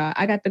here with y'all.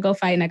 I got to go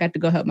fight and I got to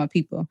go help my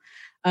people.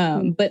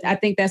 But I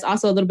think that's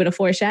also a little bit of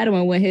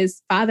foreshadowing when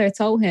his father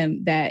told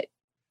him that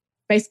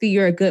basically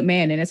you're a good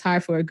man and it's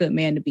hard for a good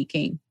man to be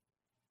king.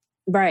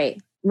 Right.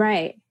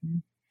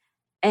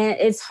 And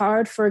it's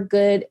hard for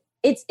good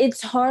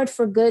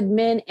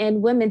men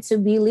and women to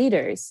be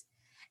leaders.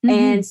 Mm-hmm.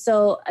 And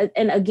so,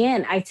 and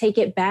again, I take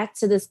it back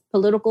to this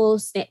political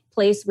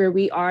place where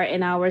we are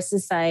in our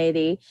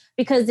society,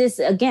 because this,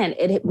 again,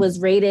 it was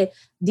rated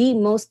the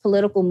most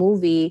political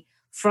movie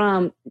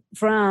from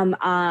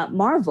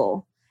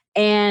Marvel.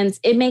 And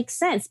it makes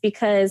sense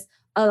because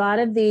a lot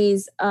of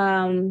these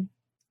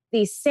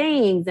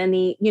sayings and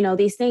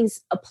these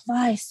things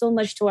apply so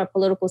much to our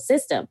political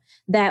system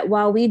that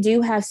while we do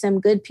have some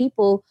good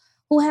people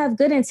who have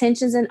good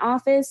intentions in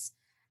office,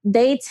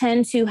 they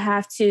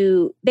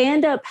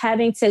end up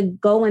having to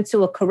go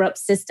into a corrupt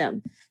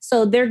system.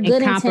 So they're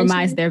good and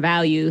compromise their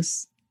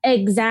values.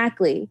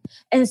 Exactly.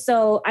 And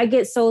so I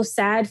get so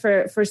sad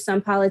for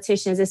some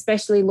politicians,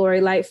 especially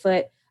Lori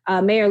Lightfoot,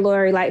 Mayor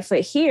Lori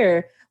Lightfoot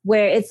here,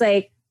 where it's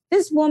like,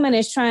 this woman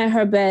is trying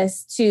her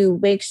best to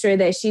make sure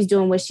that she's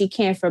doing what she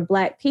can for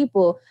Black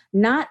people.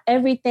 Not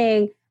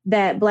everything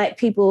that Black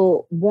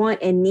people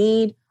want and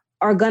need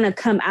are going to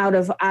come out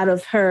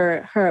of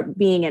her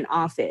being in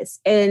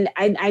office. And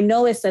I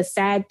know it's a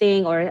sad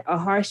thing or a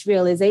harsh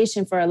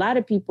realization for a lot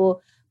of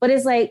people, but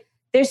it's like,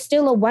 there's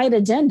still a white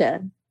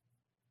agenda.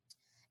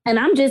 And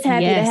I'm just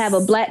happy to have a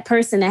Black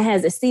person that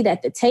has a seat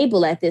at the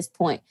table at this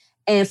point.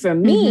 And for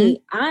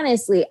me,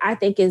 honestly, I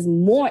think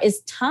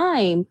it's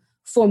time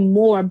for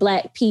more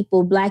Black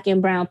people, Black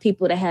and brown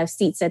people to have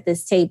seats at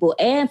this table,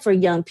 and for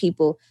young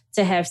people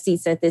to have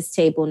seats at this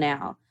table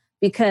now,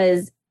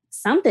 because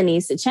something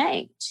needs to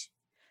change.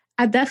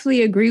 I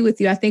definitely agree with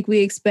you. I think we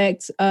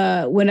expect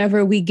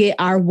whenever we get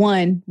our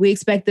one, we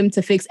expect them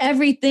to fix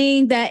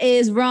everything that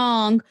is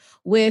wrong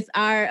with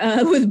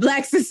our with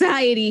Black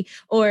society,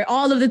 or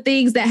all of the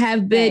things that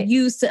have been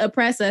used to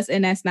oppress us.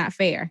 And that's not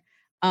fair.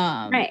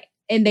 Right.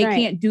 And they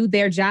can't do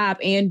their job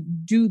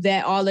and do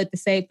that all at the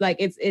same. Like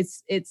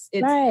it's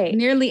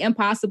nearly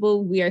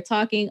impossible. We are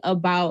talking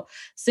about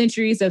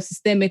centuries of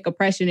systemic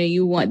oppression, and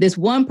you want this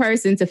one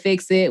person to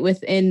fix it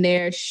within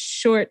their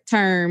short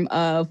term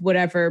of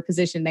whatever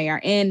position they are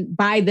in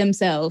by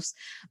themselves.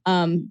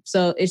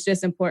 So it's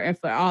just important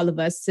for all of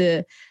us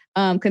to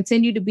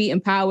continue to be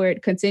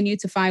empowered, continue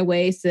to find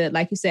ways to,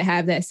 like you said,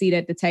 have that seat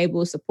at the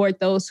table, support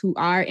those who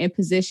are in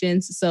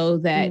positions so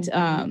that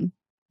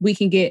we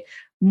can get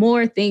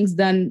more things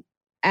done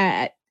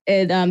I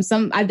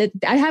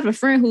have a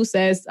friend who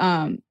says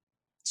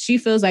she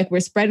feels like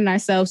we're spreading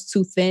ourselves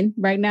too thin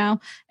right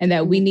now, and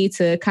that we need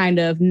to kind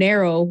of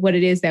narrow what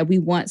it is that we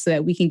want so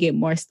that we can get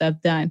more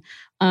stuff done.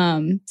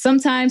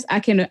 Sometimes I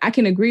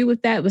can agree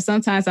with that, but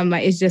sometimes I'm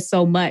like, it's just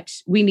so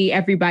much. We need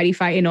everybody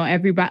fighting on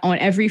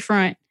every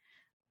front,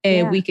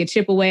 and we can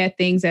chip away at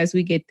things as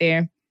we get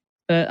there.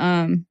 But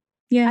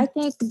I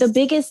think the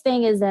biggest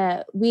thing is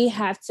that we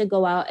have to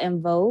go out and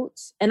vote.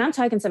 And I'm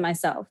talking to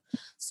myself.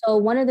 So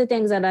one of the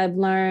things that I've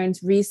learned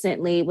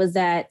recently was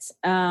that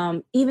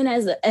even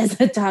as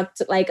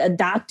a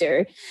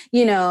doctor,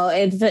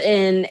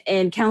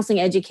 in counseling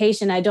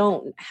education, I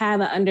don't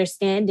have an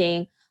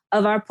understanding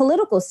of our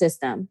political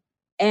system.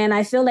 And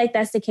I feel like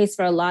that's the case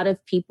for a lot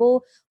of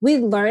people. We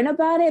learn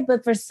about it,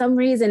 but for some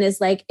reason,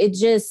 it's like it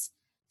just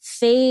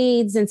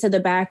fades into the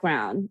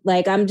background.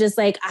 Like, I'm just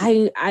like,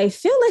 I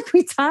feel like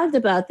we talked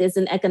about this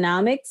in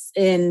economics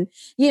and,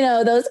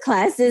 those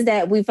classes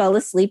that we fell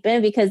asleep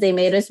in because they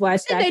made us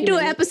watch. Did they do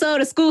an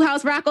episode of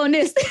Schoolhouse Rock on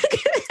this?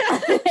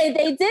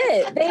 They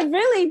did. They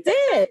really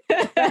did.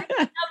 I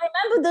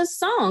remember the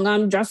song,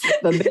 I'm just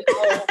the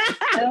bill.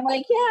 And I'm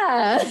like,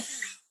 yeah,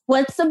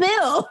 what's the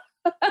bill?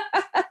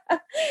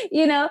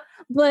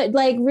 But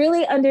like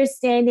really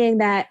understanding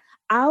that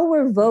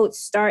our votes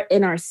start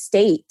in our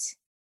state.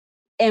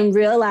 And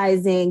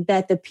realizing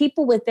that the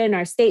people within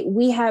our state,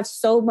 we have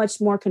so much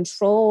more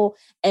control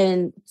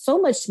and so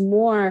much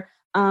more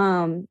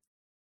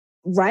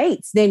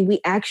rights than we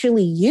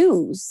actually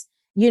use,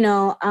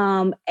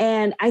 and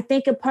I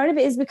think a part of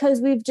it is because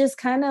we've just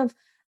kind of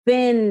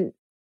been,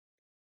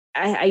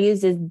 I use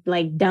this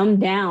like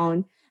dumbed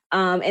down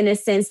in a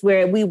sense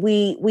where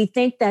we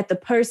think that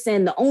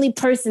the only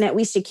person that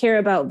we should care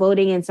about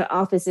voting into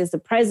office is the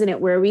president,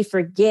 where we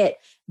forget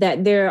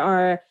that there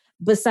are,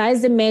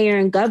 besides the mayor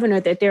and governor,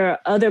 that there are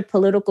other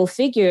political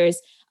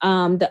figures.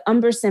 The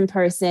Umberson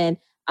person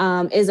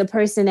is a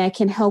person that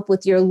can help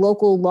with your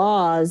local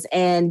laws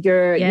and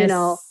your,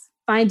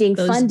 finding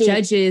those funding.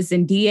 Judges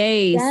and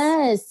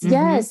DAs.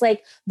 Yes.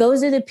 Like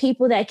those are the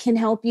people that can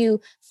help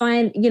you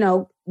find,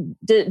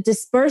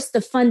 disperse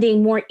the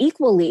funding more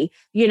equally,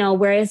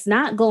 where it's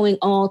not going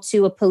all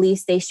to a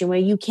police station, where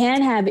you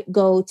can have it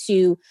go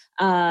to,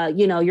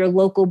 your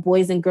local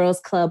Boys and Girls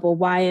Club or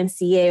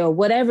YMCA or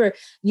whatever,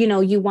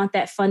 you want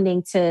that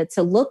funding to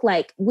look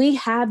like. We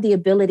have the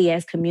ability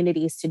as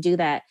communities to do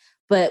that,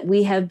 but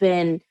we have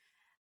been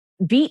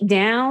beat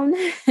down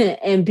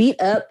and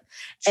beat up.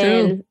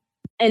 True.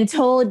 and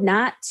told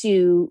not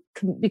to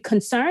be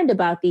concerned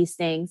about these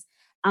things.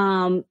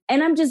 And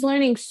I'm just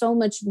learning so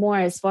much more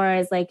as far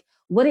as like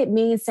what it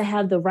means to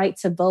have the right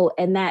to vote.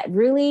 And that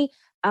really,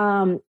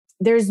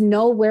 there's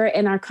nowhere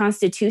in our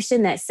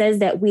Constitution that says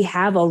that we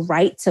have a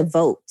right to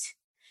vote,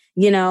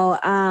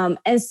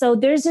 and so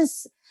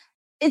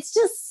it's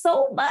just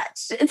so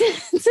much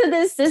to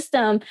this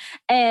system.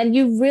 And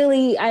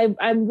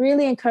I'm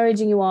really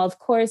encouraging you all, of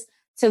course,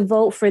 to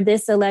vote for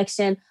this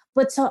election,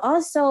 but to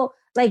also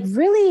like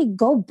really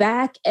go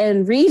back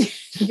and read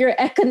your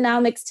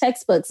economics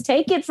textbooks.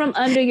 Take it from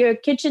under your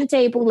kitchen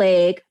table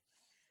leg.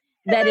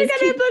 That is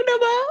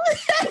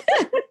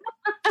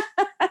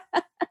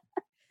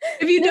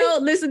If you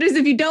don't, listeners,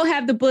 if you don't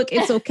have the book,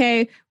 it's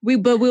okay.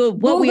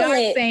 What we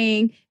are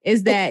saying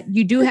is that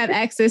you do have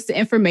access to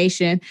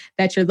information,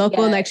 that your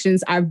local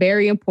elections are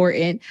very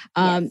important.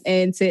 And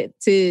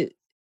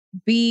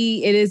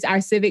it is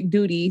our civic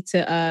duty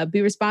to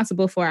be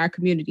responsible for our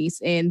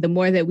communities. And the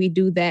more that we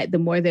do that, the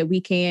more that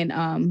we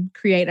can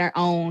create our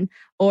own,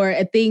 or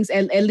at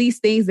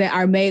least things that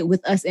are made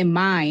with us in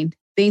mind,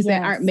 things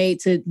that aren't made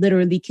to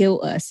literally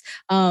kill us.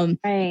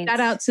 Right. Shout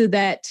out to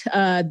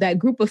that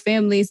group of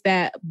families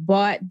that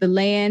bought the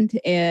land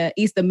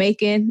east of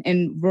Macon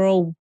in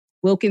rural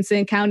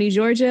Wilkinson County,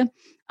 Georgia,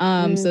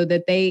 so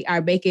that they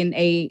are making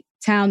a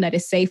town that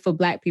is safe for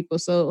Black people.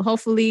 So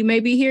hopefully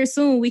maybe here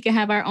soon we can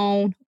have our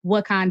own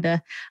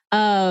Wakanda.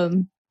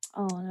 That'd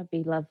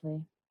be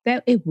lovely.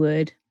 That it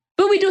would.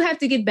 But we do have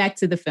to get back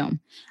to the film.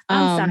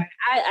 I'm sorry.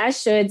 I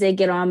sure did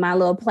get on my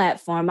little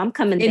platform. I'm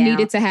coming down. It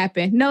needed to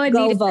happen. No, it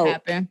needed to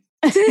happen.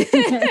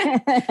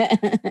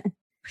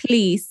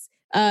 Please.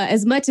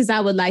 As much as I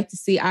would like to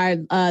see our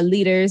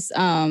leaders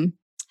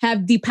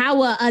have the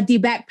power of the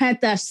Black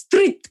Panther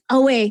stripped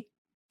away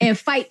and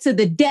fight to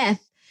the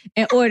death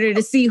in order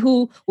to see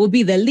who will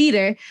be the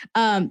leader,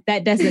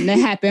 that doesn't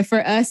happen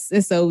for us.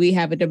 And so we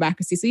have a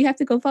democracy. So you have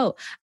to go vote.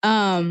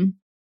 And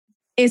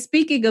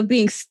speaking of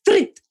being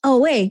stripped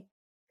away,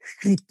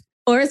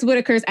 Forest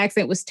Whitaker's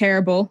accent was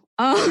terrible.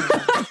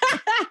 It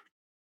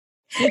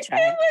was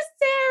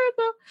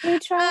terrible. He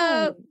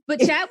tried. But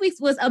Chadwick's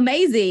was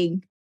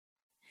amazing.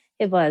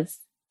 It was.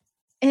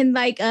 And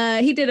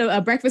he did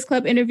a Breakfast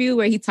Club interview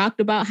where he talked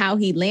about how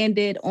he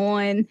landed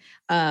on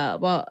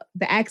the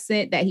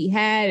accent that he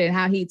had and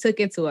how he took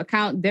into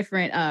account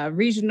different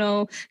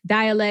regional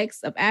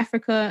dialects of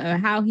Africa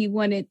and how he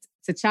wanted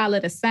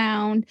T'Challa to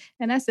sound.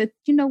 And I said,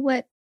 you know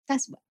what?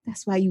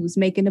 That's why you was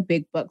making the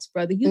big bucks,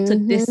 brother. You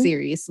took this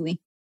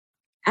seriously.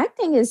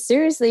 Acting is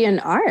seriously an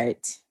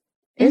art.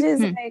 It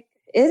is it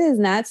is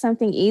not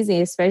something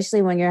easy,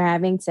 especially when you're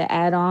having to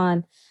add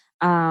on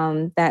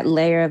that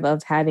layer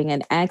of having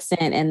an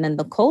accent, and then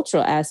the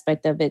cultural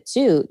aspect of it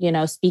too.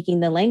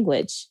 Speaking the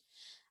language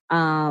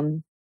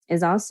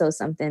is also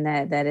something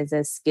that is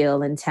a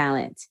skill and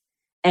talent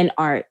and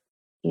art.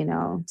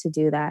 To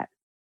do that.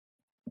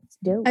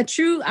 A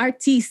true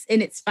artiste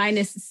in its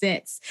finest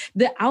sense.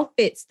 The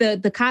outfits,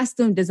 the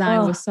costume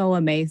design was so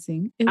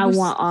amazing. I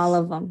want all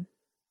of them.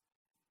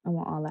 I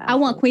want all that. I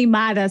want Queen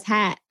Mada's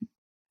hat.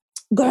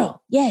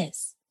 Girl,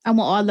 yes. I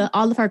want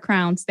all of her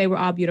crowns. They were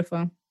all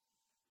beautiful.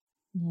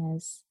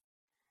 Yes.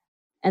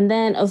 And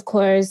then, of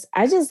course,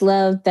 I just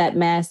love that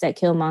mask that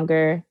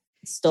Killmonger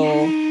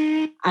stole.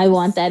 Yes. I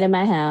want that in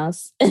my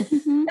house.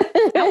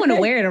 I want to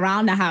wear it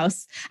around the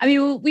house. I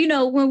mean,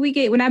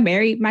 when I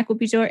married Michael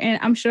B. Jordan,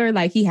 I'm sure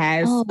he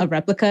has a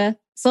replica.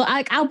 So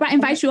I'll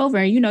invite you over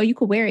and, you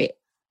could wear it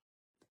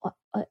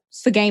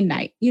for game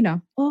night,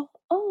 Oh,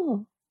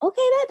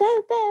 okay.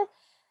 That.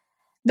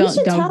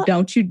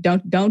 Don't you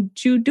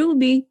do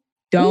me.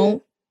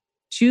 Don't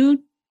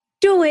you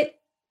do it.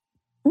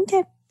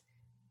 Okay.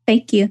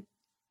 Thank you.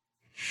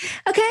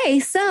 Okay,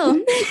 so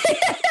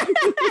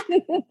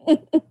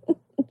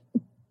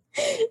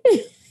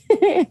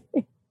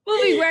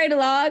moving right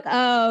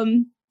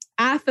along.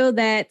 I feel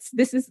that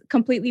this is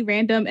completely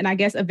random, and I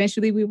guess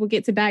eventually we will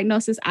get to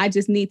diagnosis. I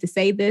just need to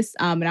say this,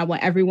 and I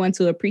want everyone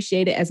to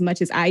appreciate it as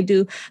much as I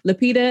do.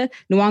 Lupita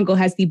Nyong'o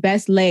has the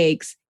best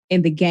legs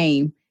in the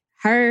game.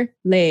 Her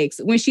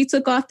legs. When she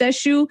took off that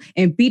shoe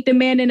and beat the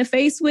man in the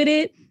face with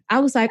it, I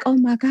was like, oh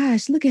my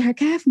gosh, look at her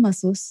calf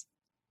muscles.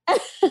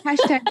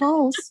 Hashtag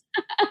goals.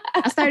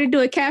 I started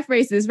doing calf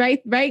races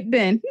right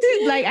then.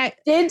 Like I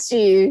did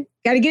you?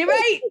 Gotta get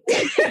it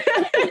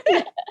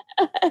right.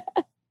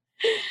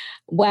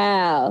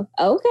 Wow.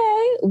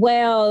 Okay.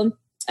 Well,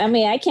 I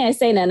mean, I can't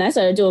say nothing. I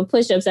started doing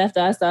push-ups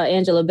after I saw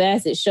Angela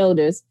Bassett's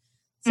shoulders.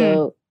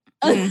 So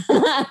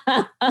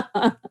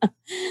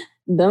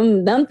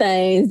them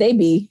things, they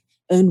be,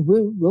 and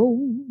we're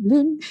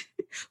rolling.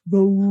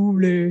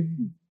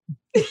 Rolling.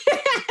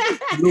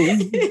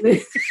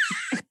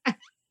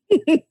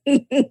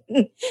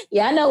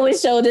 Yeah, I know what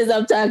shoulders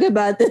I'm talking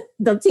about.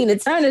 The Tina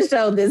Turner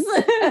shoulders.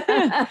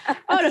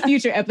 On a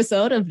future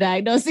episode of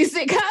Diagnosing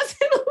Sitcoms.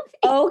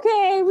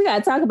 Okay, we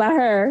gotta talk about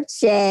her.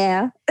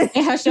 Yeah.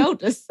 And her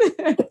shoulders.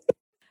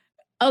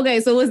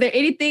 Okay, so was there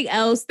anything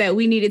else that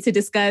we needed to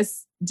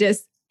discuss,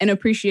 just an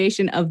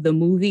appreciation of the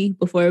movie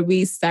before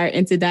we start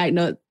into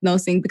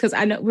diagnosing? Because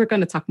I know we're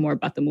going to talk more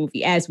about the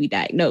movie as we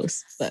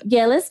diagnose. But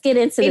yeah, let's get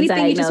into the diagnosing.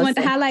 Anything you just want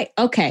to highlight?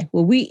 Okay,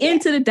 well, we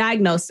into the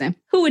diagnosing.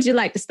 Who would you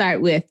like to start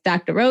with,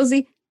 Dr.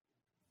 Rosie?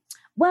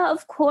 Well,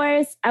 of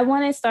course, I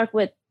want to start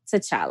with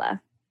T'Challa.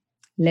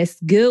 Let's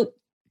go.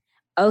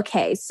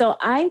 Okay, so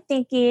I'm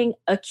thinking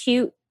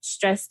acute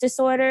stress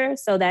disorder.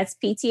 So that's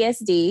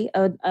PTSD,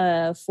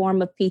 a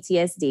form of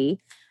PTSD.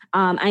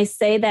 I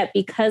say that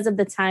because of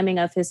the timing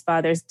of his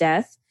father's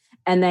death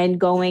and then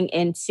going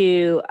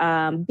into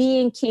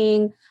being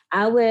king,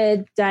 I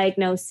would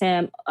diagnose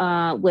him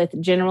with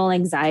general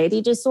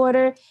anxiety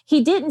disorder.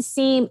 He didn't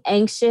seem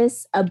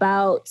anxious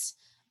about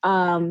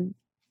the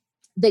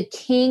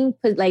king,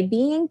 like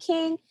being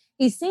king.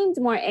 He seemed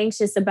more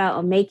anxious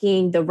about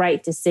making the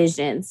right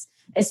decisions,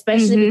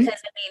 especially because,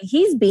 I mean,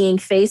 he's being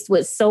faced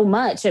with so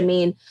much. I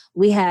mean,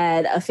 we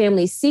had a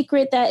family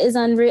secret that is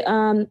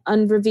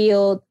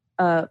unrevealed.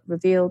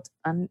 Unveiled.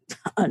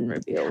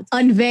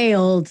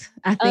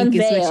 I think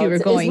is what you were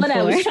going for.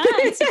 I was trying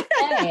to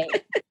say.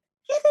 Get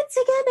it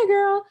together,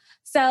 girl.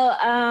 So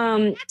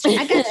I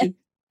got you.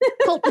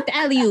 Cope with the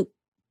alley-oop.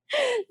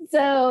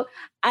 So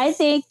I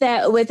think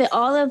that with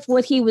all of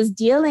what he was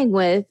dealing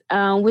with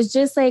was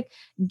just like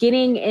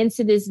getting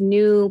into this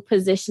new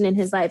position in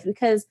his life,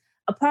 because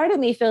a part of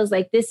me feels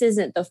like this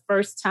isn't the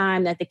first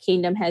time that the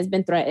kingdom has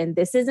been threatened.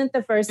 This isn't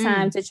the first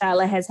time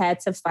T'Challa has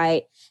had to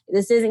fight.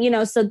 This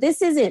isn't, so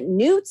this isn't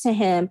new to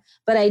him,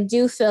 but I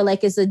do feel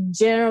like it's a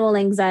general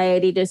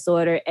anxiety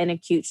disorder and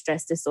acute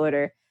stress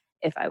disorder,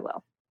 if I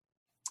will.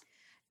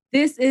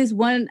 This is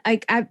one,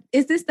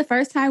 is this the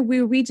first time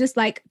where we just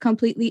like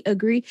completely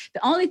agree?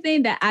 The only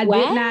thing that I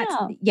did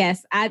not,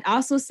 yes, I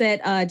also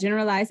said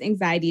generalized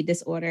anxiety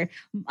disorder,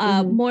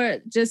 more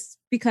just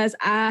because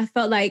I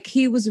felt like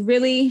he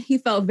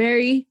felt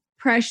very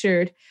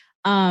pressured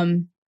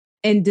and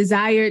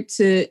desired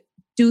to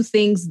do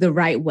things the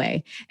right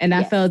way. And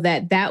I felt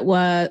that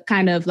was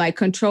kind of like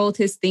controlled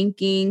his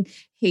thinking.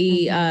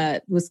 He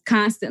was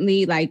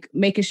constantly like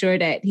making sure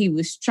that he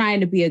was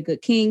trying to be a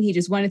good king. He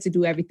just wanted to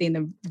do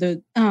everything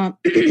in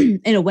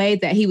a way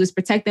that he was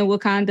protecting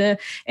Wakanda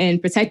and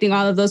protecting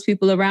all of those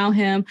people around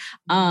him.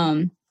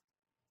 The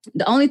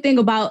only thing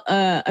about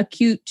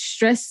acute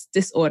stress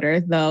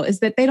disorder, though, is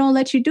that they don't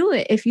let you do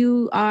it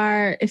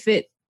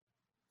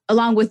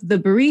along with the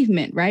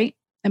bereavement, right?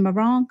 Am I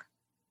wrong?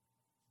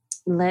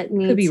 Let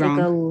me take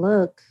a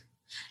look.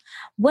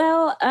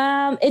 Well,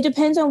 it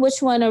depends on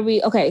which one are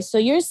we. Okay, so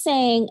you're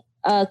saying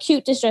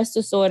acute distress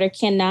disorder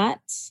cannot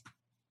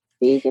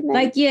be a good man?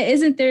 Like, yeah,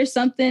 isn't there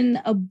something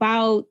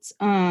about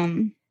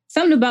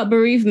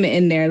bereavement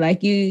in there? Like,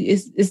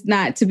 it's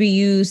not to be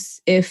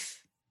used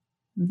if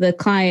the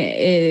client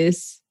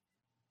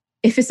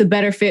if it's a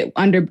better fit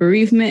under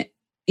bereavement,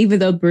 even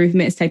though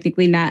bereavement is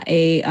technically not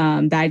a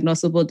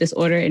diagnosable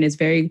disorder, and it's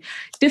very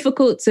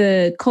difficult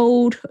to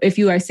code if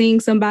you are seeing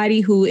somebody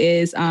who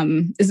is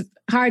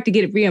hard to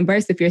get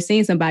reimbursed if you're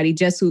seeing somebody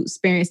just who's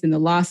experiencing the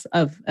loss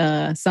of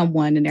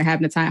someone and they're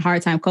having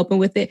hard time coping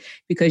with it,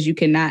 because you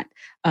cannot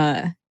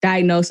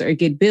diagnose or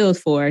get billed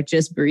for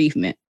just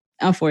bereavement,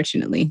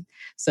 unfortunately.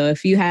 So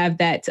if you have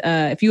that,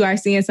 if you are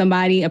seeing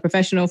somebody, a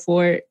professional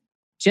for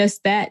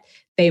just that,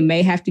 they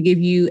may have to give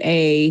you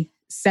a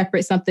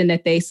separate something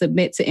that they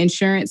submit to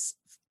insurance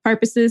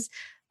purposes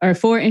or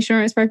for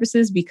insurance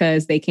purposes,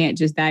 because they can't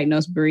just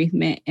diagnose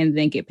bereavement and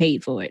then get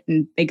paid for it.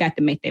 And they got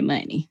to make their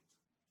money.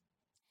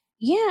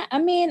 Yeah, I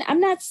mean, I'm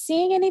not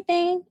seeing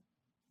anything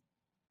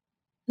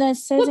that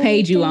says what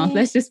page you on?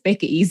 Let's just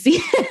make it easy.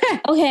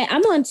 Okay,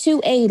 I'm on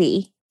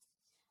 280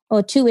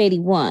 or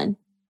 281.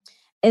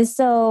 And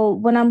so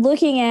when I'm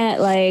looking at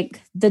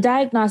like the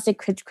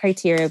diagnostic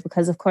criteria,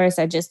 because of course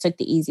I just took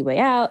the easy way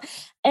out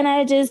and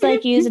I just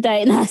like use the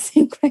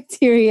diagnostic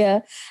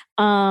criteria.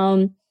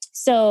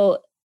 So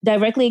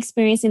directly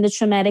experiencing the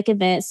traumatic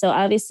event. So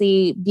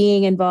obviously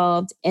being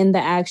involved in the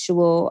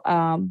actual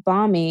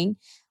bombing,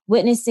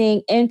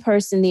 witnessing in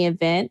person the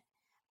event,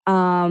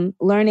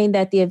 learning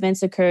that the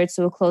events occurred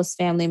to a close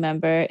family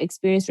member,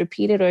 experience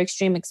repeated or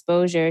extreme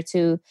exposure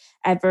to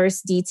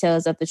adverse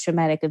details of the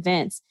traumatic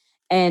events.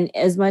 And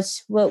as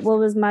much, what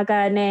was my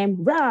guy name?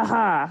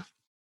 Raha.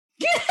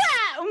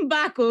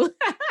 M'Baku.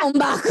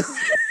 M'Baku.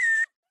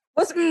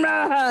 What's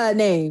my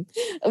name?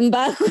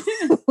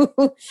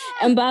 M'Baku.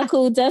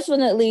 M'Baku,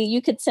 definitely,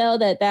 you could tell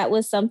that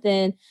was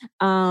something.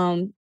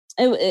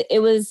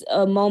 It was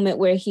a moment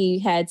where he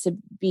had to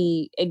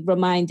be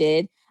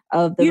reminded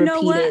of the You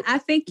know what? repeated I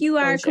think you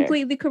are exposure.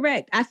 completely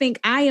correct. I think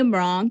I am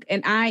wrong,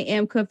 and I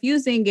am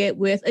confusing it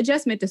with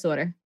adjustment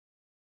disorder.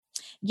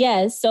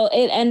 Yes. So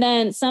and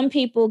then some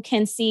people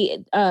can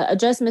see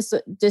adjustment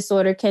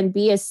disorder can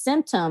be a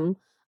symptom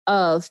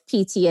of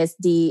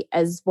PTSD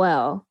as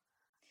well.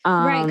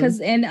 Right, because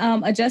in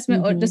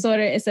adjustment or Mhm.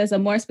 disorder, it says a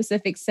more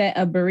specific set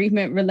of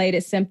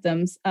bereavement-related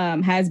symptoms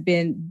has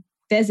been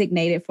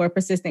designated for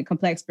persistent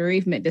complex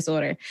bereavement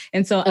disorder.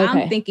 And so I'm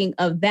Okay. thinking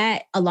of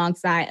that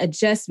alongside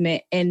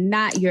adjustment and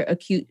not your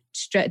acute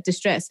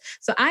distress.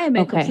 So I am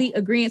in Okay. complete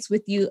agreement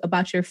with you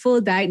about your full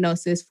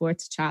diagnosis for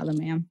T'Challa,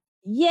 ma'am.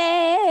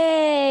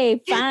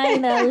 Yay!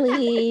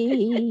 Finally.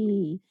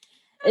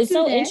 It's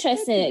so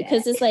interesting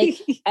because it's like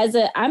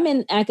I'm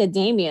in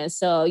academia,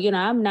 so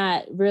I'm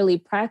not really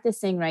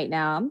practicing right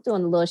now. I'm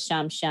doing a little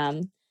sham.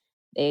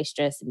 They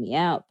stressing me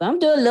out, but I'm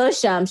doing a little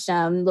sham,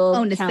 little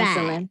On the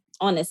counseling side.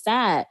 on the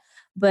side.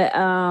 But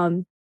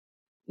I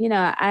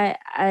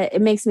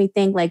it makes me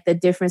think like the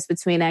difference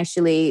between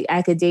actually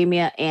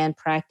academia and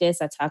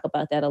practice. I talk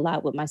about that a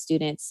lot with my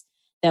students,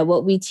 that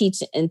what we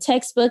teach in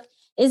textbook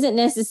isn't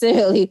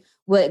necessarily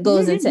what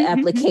goes into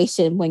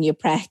application when you're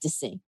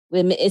practicing.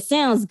 It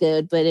sounds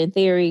good, but in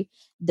theory,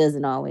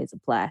 doesn't always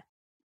apply.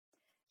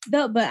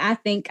 No, but I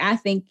think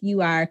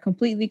you are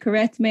completely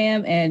correct,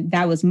 ma'am. And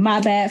that was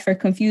my bad for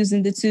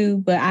confusing the two,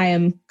 but I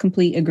am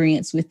complete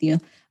agreement with you.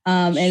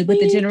 And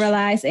with the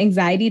generalized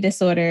anxiety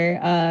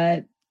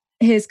disorder,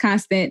 his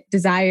constant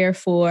desire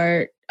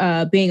for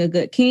being a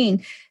good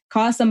king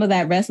caused some of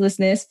that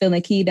restlessness,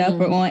 feeling keyed up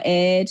or on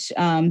edge.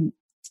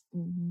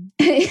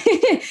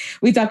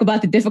 We talk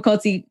about the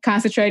difficulty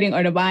concentrating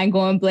or the mind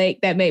going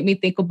blank. That made me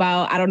think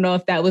about, I don't know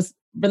if that was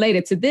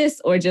related to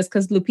this or just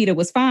because Lupita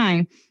was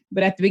fine.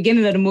 But at the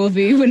beginning of the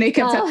movie, when they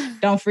kept telling,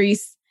 don't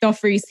freeze,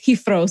 he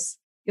froze.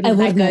 It was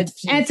like an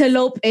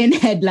antelope in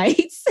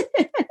headlights.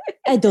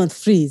 I don't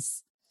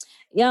freeze.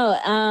 Yo,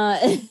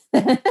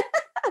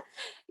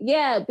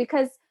 yeah,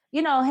 because,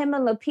 him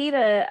and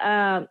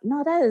Lupita,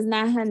 no, that is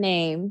not her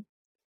name.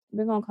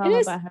 We're going to call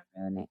her by her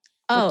real name.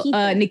 Oh,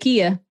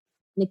 Nakia.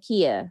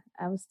 Nakia.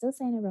 I was still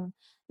saying it wrong.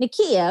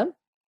 Nakia.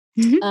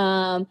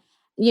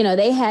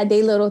 They had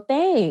their little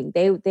thing.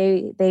 They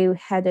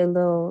had their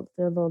little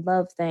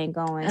love thing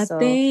going. A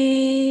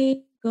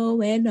thing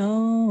going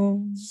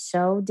on.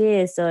 So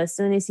did. So as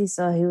soon as he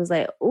saw, he was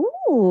like,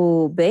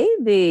 "Ooh,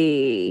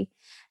 baby."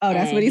 Oh,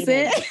 that's what he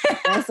said?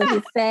 That's what he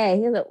said.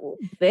 He was like, "Ooh,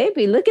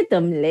 baby, look at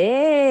them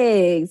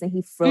legs." And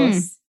he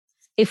froze.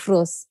 He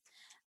froze.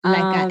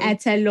 Like an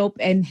antelope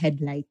and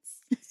headlights.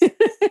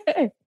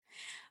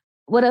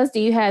 What else do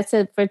you have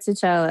for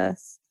T'Challa?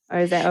 Or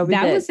is that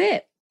that good? Was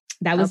it.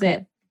 That was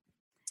it.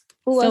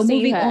 Who else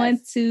moving on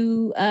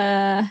to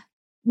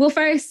well,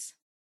 first,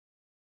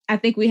 I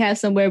think we have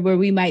somewhere where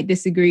we might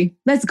disagree.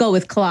 Let's go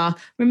with Claw.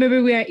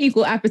 Remember, we are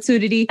equal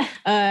opportunity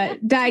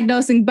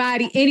diagnosing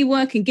body.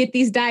 Anyone can get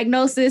these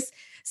diagnoses.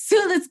 So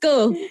let's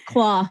go.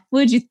 Claw,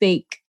 what'd you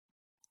think?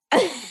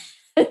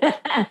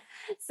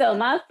 So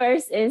my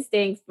first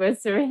instinct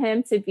was for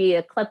him to be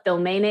a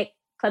kleptomaniac,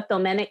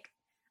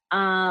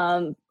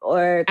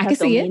 or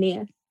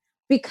kleptomania,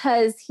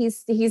 because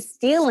he's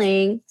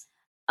stealing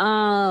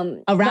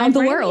around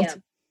the world.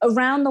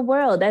 Around the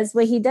world. That's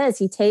what he does.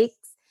 He takes,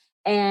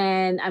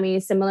 and I mean,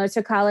 similar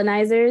to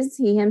colonizers,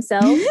 he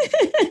himself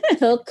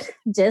took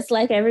just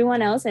like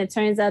everyone else. And it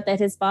turns out that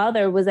his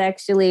father was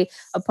actually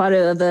a part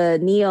of a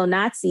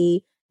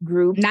neo-Nazi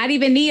group. Not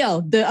even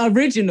neo, the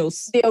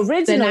originals. The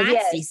Nazis.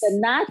 Yes, the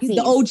Nazis.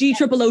 The OG,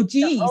 triple OGs.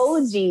 The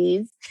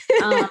OGs.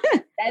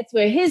 That's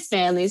where his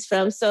family's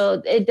from.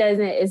 So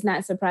it's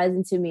not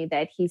surprising to me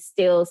that he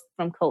steals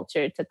from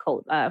culture to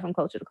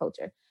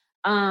culture.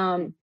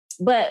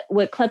 But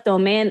with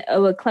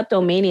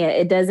kleptomania,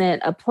 it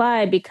doesn't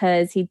apply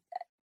because he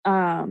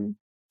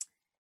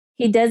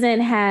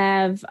doesn't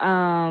have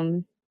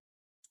the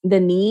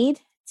need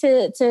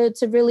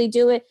to really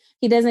do it.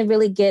 He doesn't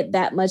really get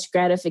that much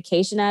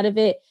gratification out of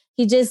it.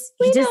 We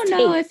don't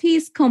know if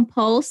he's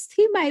compulsed.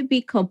 He might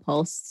be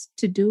compulsed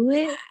to do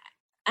it.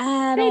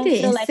 I don't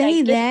feel like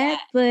say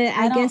that, but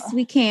I guess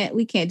we can't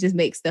just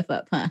make stuff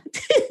up, huh?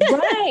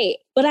 Right.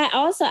 But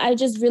I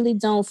just really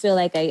don't feel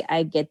like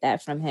I get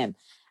that from him.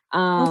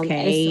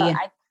 Okay. So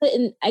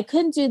I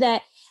couldn't do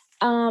that.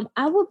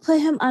 I would put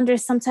him under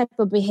some type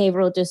of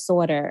behavioral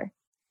disorder.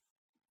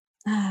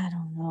 I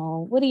don't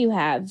know. What do you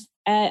have?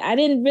 I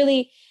didn't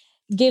really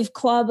give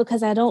Claw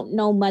because I don't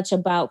know much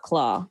about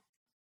Claw.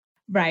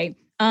 Right.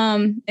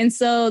 And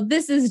so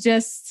this is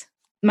just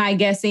my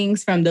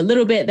guessings from the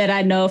little bit that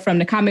I know from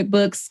the comic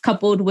books,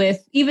 coupled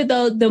with, even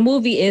though the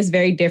movie is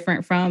very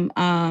different from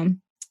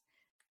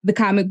the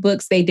comic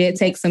books, they did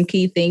take some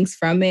key things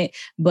from it,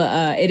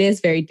 but it is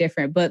very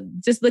different. But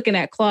just looking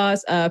at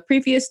Claw's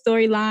previous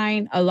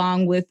storyline,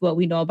 along with what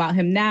we know about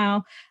him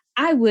now,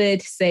 I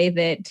would say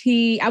that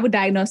I would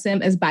diagnose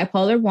him as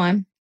bipolar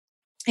 1.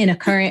 in a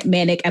current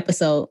manic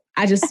episode.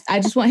 I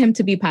just want him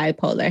to be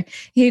bipolar.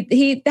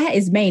 He that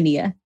is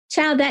mania.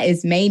 Child, that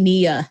is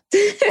mania.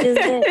 Is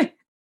it?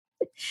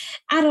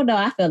 I don't know.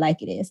 I feel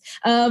like it is.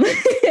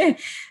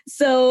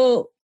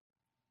 So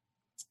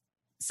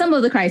some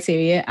of the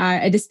criteria are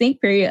a distinct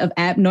period of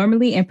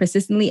abnormally and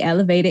persistently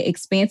elevated,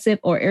 expansive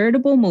or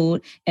irritable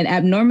mood, and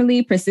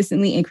abnormally,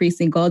 persistently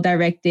increasing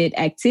goal-directed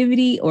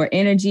activity or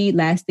energy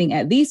lasting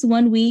at least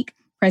 1 week,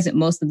 present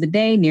most of the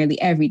day, nearly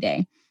every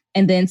day.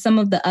 And then some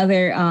of the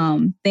other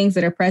things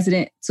that are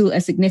present to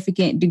a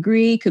significant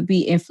degree could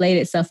be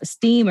inflated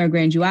self-esteem or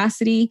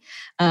grandiosity,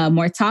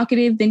 more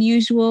talkative than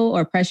usual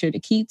or pressure to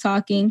keep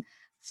talking,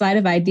 flight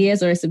of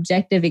ideas or a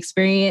subjective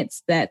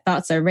experience that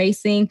thoughts are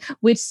racing,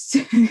 which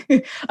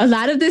a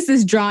lot of this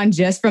is drawn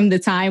just from the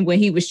time when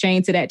he was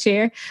chained to that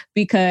chair,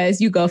 because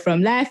you go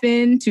from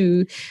laughing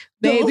to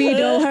baby,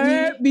 don't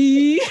hurt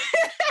me.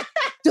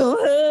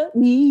 Don't hurt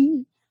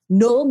me.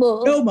 No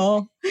more. No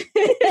more.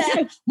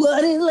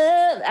 What is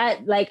love?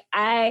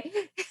 I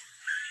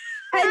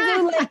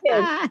do like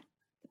him.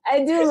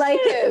 I do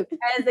like him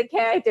as a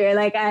character.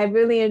 Like I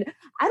don't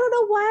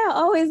know why I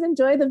always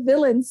enjoy the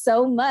villains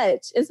so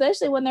much,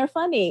 especially when they're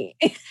funny.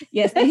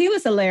 Yes, and he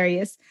was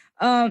hilarious.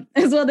 As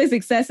well as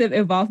excessive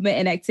involvement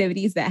in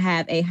activities that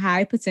have a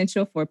high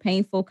potential for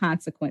painful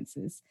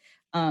consequences.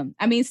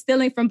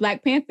 Stealing from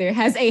Black Panther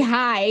has a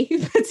high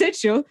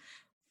potential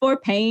for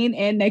pain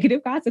and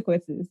negative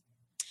consequences.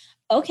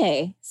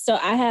 Okay, so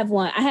I have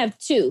one. I have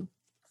two.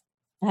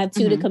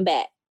 To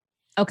combat.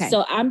 Okay.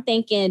 So I'm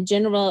thinking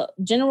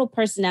general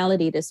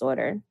personality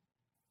disorder.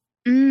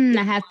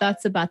 I have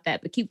thoughts about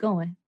that, but keep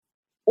going.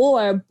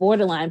 Or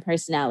borderline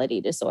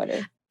personality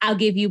disorder. I'll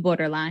give you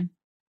borderline.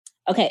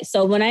 Okay,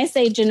 so when I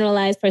say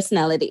general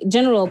personality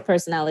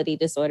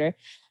disorder,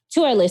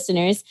 to our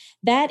listeners,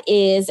 that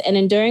is an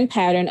enduring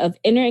pattern of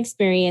inner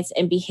experience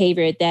and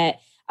behavior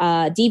that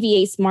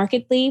deviates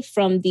markedly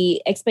from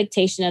the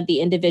expectation of the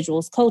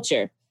individual's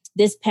culture.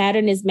 This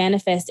pattern is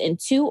manifest in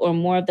 2 or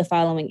more of the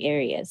following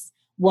areas.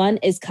 1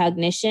 is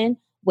cognition,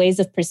 ways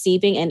of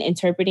perceiving and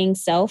interpreting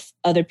self,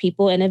 other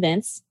people, and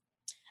events.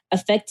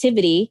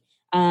 Affectivity,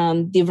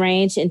 the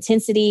range,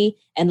 intensity,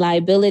 and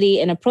liability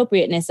and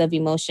appropriateness of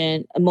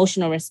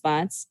emotional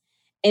response.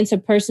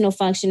 Interpersonal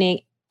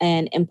functioning,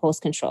 and impulse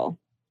control.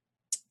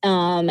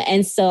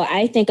 And so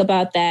I think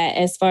about that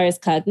as far as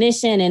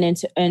cognition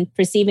and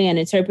perceiving and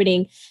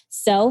interpreting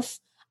self.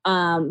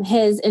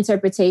 His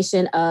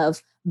interpretation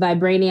of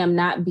vibranium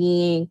not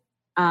being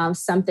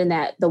something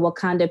that the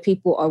Wakanda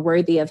people are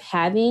worthy of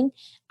having.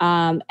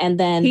 And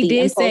then he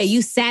did say,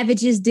 you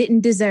savages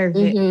didn't deserve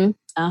it.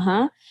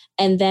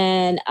 And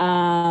then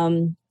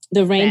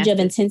the range of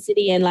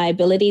intensity and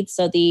liability.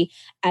 So the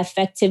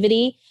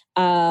affectivity,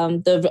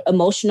 the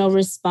emotional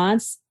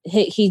response,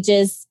 he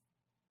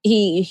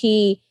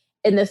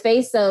in the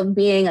face of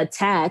being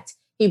attacked,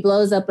 he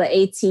blows up an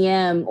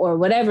ATM or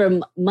whatever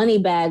money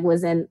bag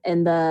was in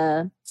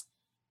that.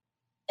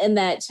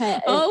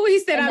 He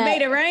said, I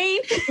made it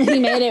rain. He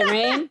made it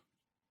rain,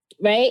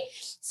 right?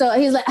 So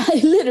he's like,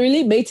 I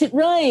literally made it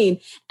rain.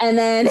 And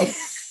then,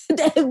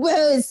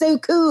 well, it's so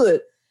cool.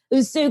 It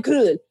was so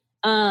cool.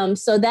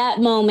 So that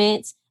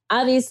moment,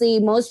 obviously,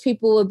 most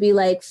people would be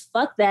like,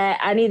 fuck that.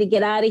 I need to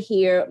get out of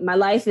here. My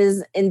life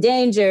is in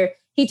danger.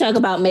 He talked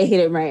about making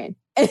it rain.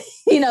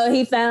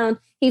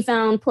 He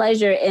found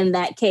pleasure in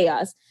that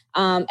chaos.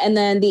 And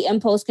then the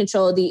impulse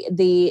control,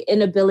 the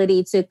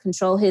inability to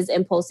control his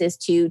impulses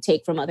to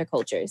take from other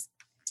cultures.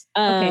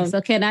 Okay,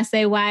 so can I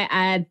say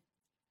why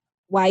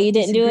you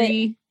didn't do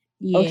it?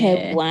 Yeah.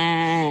 Okay,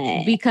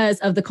 why? Because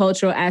of the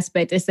cultural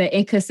aspect. It's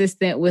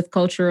inconsistent with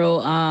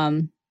cultural,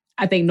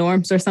 I think,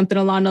 norms or something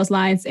along those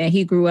lines. And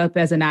he grew up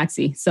as a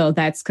Nazi. So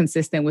that's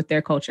consistent with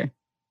their culture.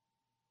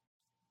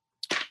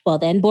 Well,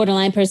 then,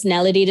 borderline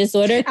personality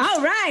disorder.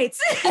 All right.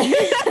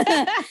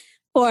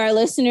 For our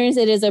listeners,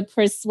 it is a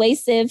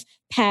persuasive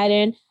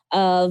pattern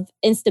of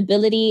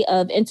instability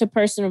of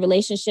interpersonal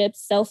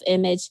relationships,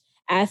 self-image,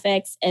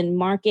 affects, and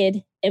marked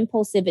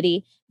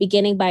impulsivity,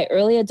 beginning by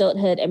early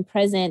adulthood and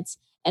present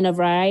in a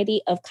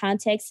variety of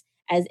contexts,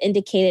 as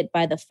indicated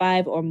by the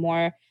 5 or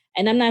more.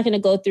 And I'm not going to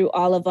go through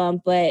all of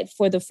them, but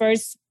for the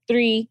first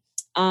 3,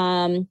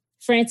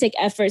 frantic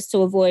efforts to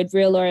avoid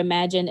real or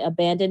imagined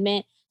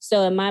abandonment.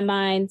 So in my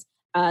mind,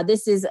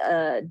 this is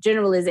a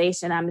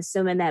generalization. I'm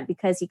assuming that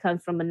because he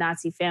comes from a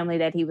Nazi family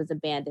that he was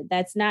abandoned.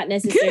 That's not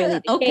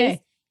necessarily the case.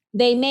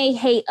 They may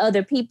hate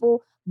other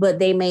people, but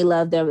they may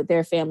love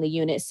their family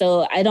unit.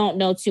 So I don't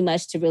know too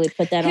much to really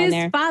put that on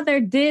there. His father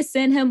did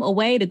send him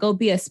away to go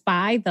be a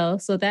spy, though,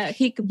 so that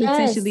he could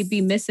potentially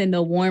be missing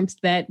the warmth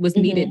that was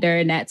needed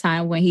during that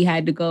time when he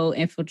had to go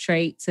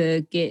infiltrate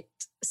to get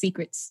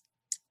secrets.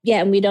 Yeah,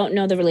 and we don't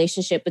know the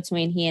relationship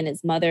between he and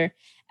his mother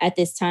at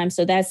this time.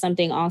 So that's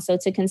something also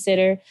to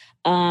consider.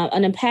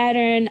 On a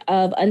pattern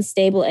of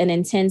unstable and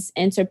intense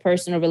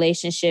interpersonal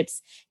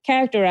relationships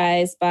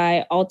characterized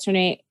by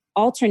alternate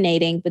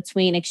alternating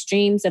between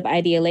extremes of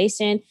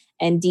ideation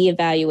and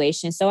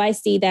de-evaluation. So I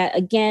see that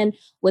again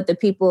with the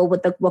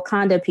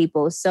Wakanda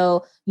people.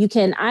 So you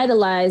can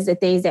idolize the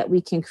things that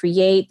we can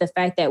create, the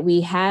fact that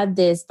we have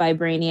this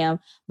vibranium,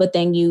 but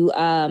then you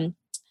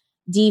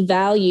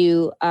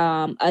devalue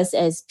us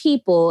as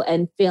people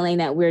and feeling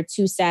that we're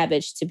too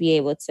savage to be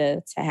able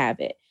to have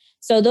it.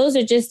 So those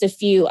are just a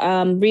few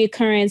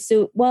reoccurring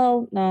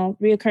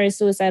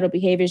suicidal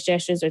behaviors,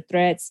 gestures, or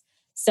threats,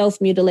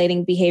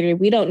 self-mutilating behavior.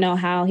 We don't know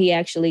how he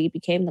actually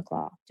became the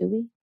Claw, do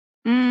we?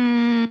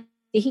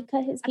 Did he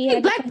cut his? I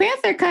think Black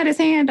Panther cut his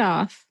hand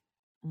off.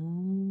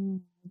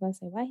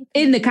 Why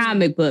in the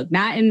comic book,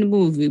 not in the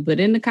movie, but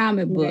in the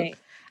comic book. Right.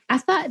 I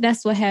thought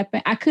that's what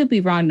happened. I could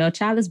be wrong though.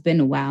 Child, it's been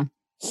a while.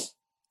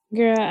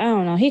 Girl, I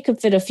don't know. He could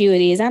fit a few of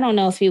these. I don't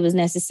know if he was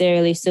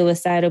necessarily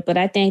suicidal, but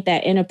I think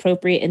that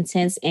inappropriate,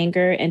 intense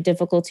anger and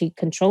difficulty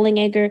controlling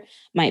anger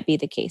might be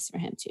the case for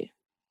him too.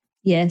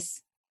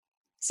 Yes.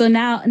 So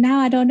now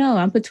I don't know.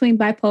 I'm between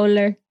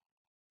bipolar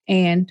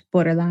and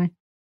borderline.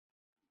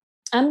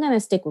 I'm going to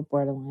stick with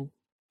borderline.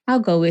 I'll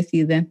go with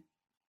you then.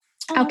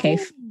 Oh, okay.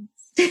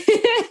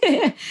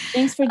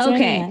 Thanks for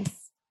joining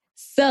us.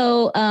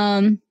 So,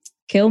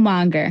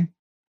 Killmonger.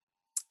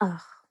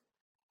 Oh.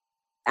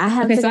 I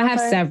have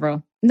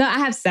several. No, I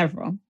have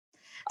several.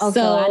 Oh,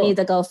 so I need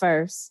to go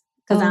first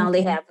because I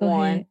only have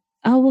one. Ahead.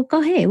 Oh, well,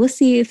 go ahead. We'll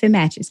see if it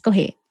matches. Go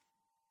ahead.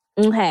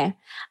 Okay.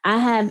 I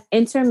have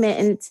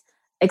intermittent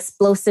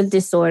explosive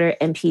disorder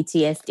and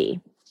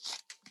PTSD.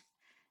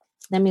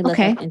 Let me look.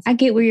 Okay, I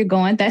get where you're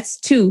going. That's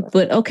 2,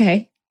 but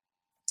okay.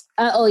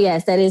 Oh,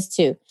 yes, that is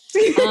 2.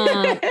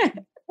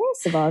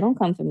 First of all, don't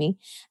come for me.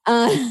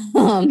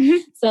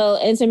 So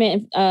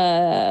intermittent,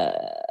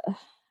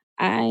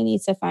 I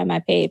need to find my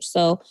page.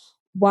 So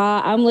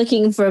while I'm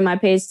looking for my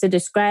page to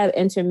describe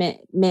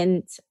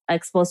intermittent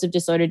explosive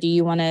disorder, do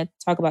you want to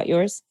talk about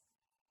yours?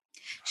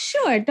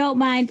 Sure. Don't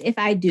mind if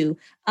I do.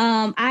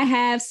 I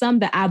have some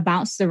that I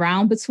bounced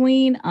around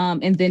between,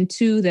 and then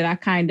 2 that I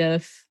kind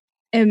of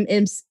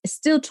am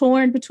still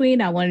torn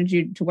between. I wanted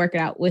you to work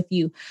it out with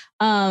you.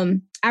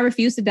 I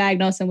refuse to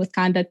diagnose him with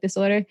conduct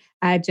disorder.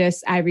 I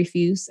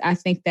refuse. I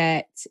think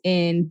that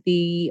in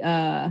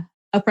the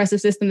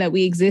oppressive system that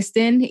we exist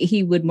in,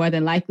 he would more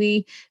than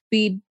likely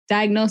be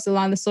diagnosed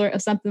along the sort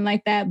of something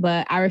like that.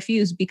 But I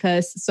refuse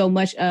because so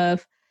much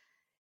of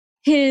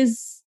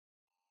his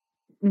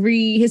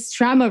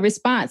trauma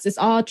response is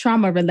all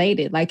trauma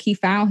related. Like he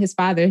found his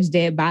father's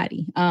dead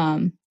body.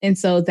 And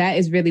so that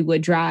is really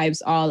what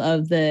drives all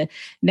of the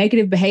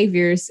negative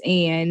behaviors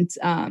and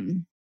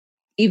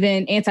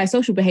even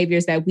antisocial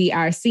behaviors that we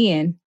are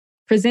seeing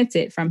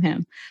presented from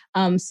him.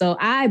 So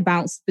I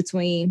bounced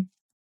between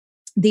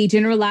the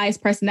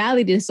generalized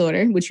personality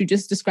disorder, which you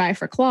just described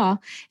for Claw,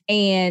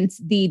 and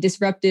the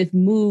disruptive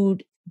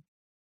mood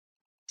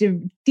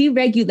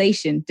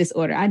deregulation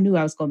disorder. I knew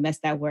I was going to mess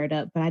that word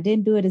up, but I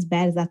didn't do it as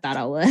bad as I thought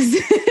I was.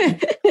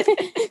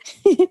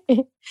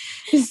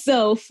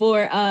 So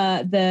for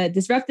the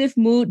disruptive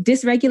mood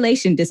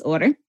dysregulation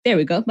disorder, there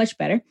we go, much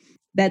better.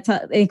 That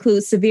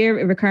includes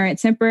severe recurrent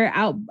temper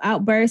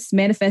outbursts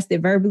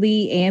manifested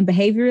verbally and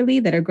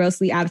behaviorally that are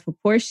grossly out of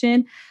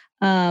proportion.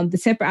 The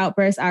temper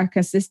outbursts are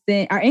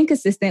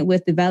inconsistent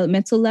with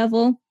developmental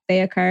level. They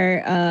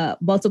occur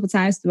multiple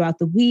times throughout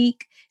the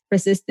week,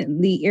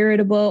 persistently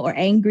irritable or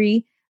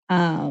angry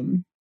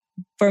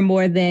for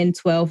more than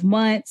 12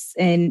 months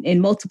and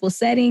in multiple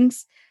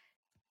settings.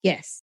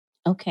 Yes.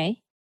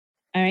 Okay.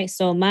 All right.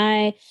 So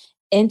my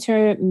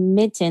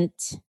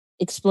intermittent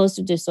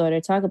explosive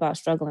disorder, talk about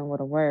struggling with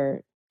a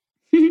word.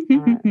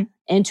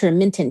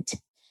 Intermittent.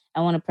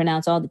 I want to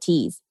pronounce all the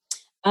T's.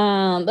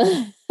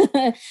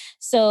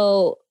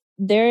 So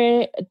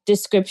their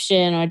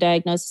description or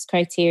diagnosis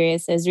criteria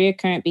says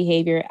recurrent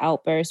behavior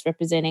outbursts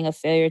representing a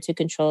failure to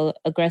control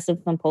aggressive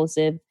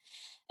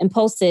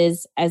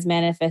impulses as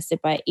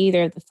manifested by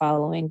either of the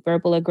following: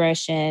 verbal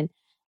aggression,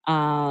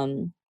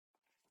 and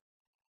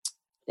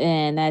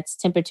that's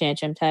temper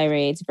tantrum,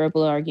 tirades,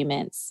 verbal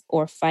arguments,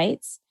 or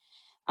fights.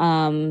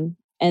 And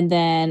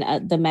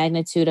then the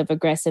magnitude of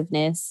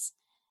aggressiveness.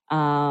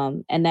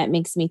 And that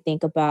makes me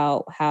think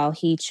about how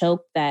he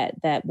choked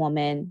that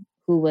woman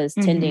who was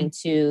tending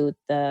to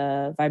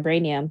the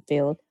vibranium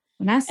field.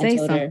 When I say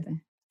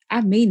something,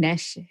 I mean that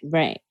shit.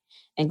 Right.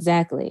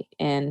 Exactly.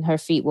 And her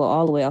feet were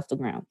all the way off the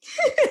ground.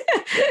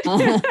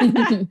 And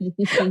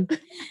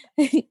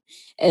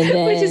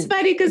then, which is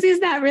funny because he's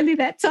not really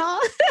that tall.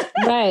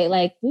 Right.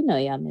 Like, we know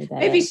y'all made that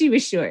Maybe up. She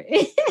was short.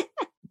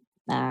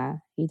 Nah,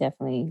 that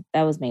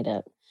was made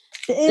up.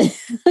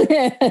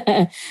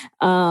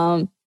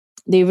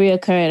 The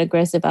recurrent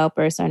aggressive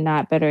outbursts are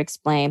not better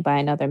explained by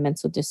another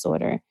mental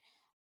disorder.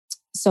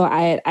 So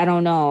I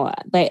don't know.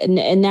 Like,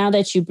 and now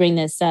that you bring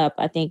this up,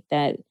 I think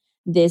that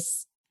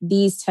these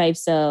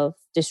types of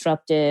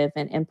disruptive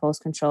and impulse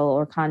control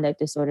or conduct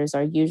disorders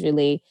are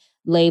usually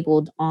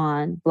labeled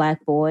on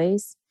Black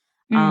boys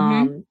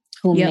who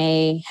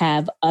may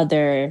have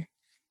other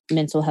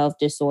mental health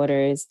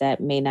disorders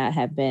that may not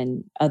have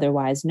been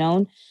otherwise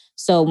known.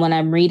 So when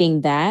I'm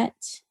reading that,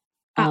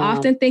 I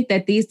often think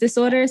that these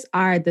disorders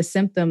are the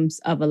symptoms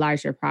of a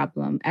larger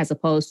problem as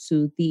opposed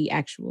to the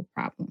actual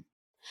problem.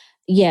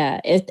 Yeah,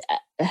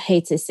 I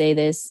hate to say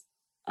this,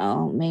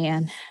 oh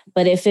man,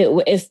 but if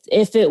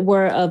it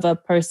were of a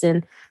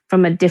person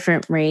from a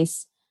different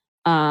race,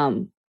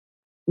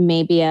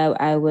 maybe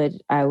I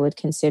would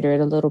consider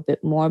it a little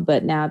bit more.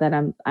 But now that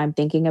I'm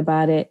thinking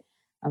about it,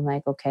 I'm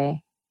like,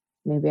 okay,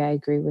 maybe I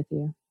agree with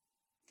you.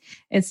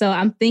 And so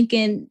I'm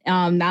thinking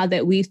now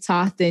that we've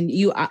talked and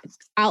you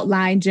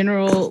outlined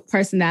general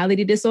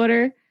personality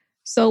disorder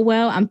so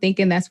well, I'm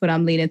thinking that's what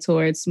I'm leaning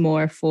towards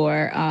more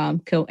for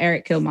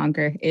Eric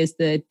Killmonger is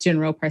the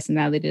general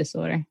personality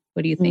disorder.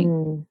 What do you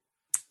think?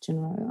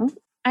 General,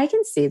 I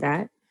can see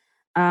that.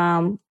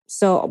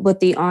 So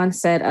with the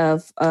onset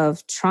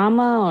of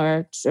trauma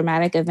or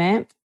traumatic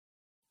event?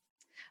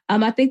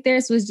 I think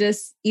theirs was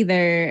just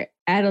either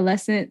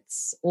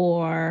adolescence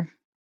or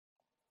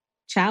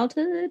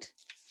childhood.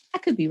 I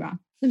could be wrong.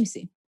 Let me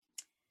see.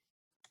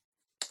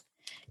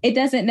 It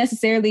doesn't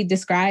necessarily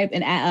describe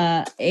an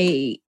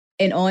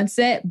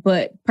onset,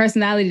 but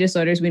personality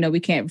disorders, we know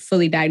we can't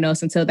fully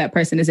diagnose until that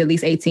person is at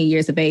least 18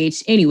 years of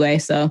age anyway.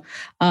 So,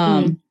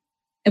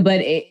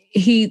 but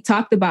he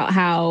talked about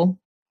how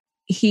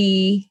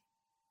it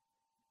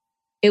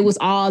was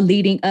all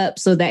leading up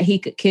so that he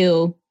could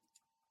kill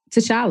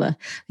T'Challa.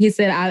 He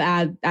said,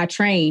 I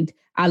trained,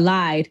 I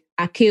lied,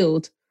 I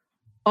killed,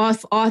 all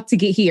to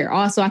get here,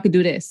 all so I could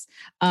do this.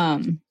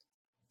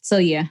 So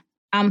yeah,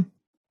 I'm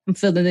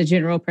feeling the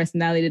general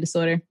personality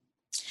disorder.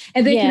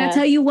 And then can I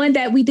tell you one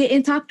that we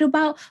didn't talk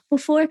about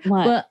before,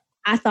 but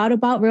I thought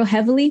about real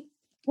heavily?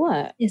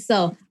 What? And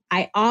so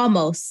I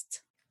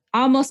almost,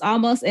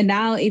 and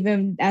now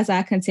even as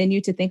I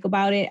continue to think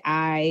about it,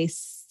 I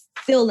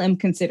still am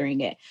considering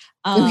it.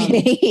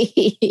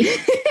 Okay.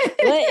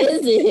 What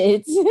is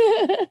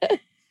it?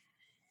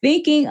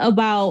 Thinking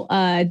about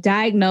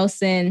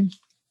diagnosing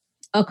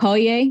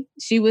Okoye.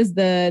 She was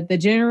the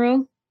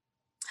general.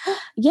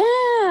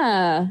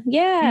 Yeah.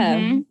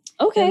 Mm-hmm.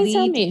 Okay,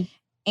 tell me.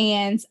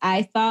 And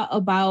I thought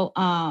about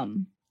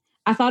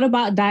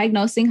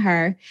diagnosing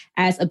her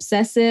as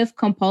obsessive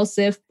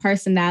compulsive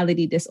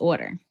personality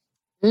disorder.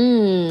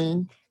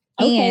 Okay,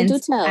 and do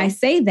tell. I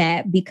say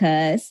that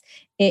because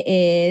it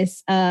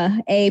is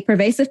a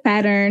pervasive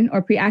pattern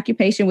or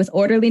preoccupation with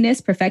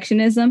orderliness,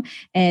 perfectionism,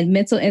 and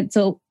mental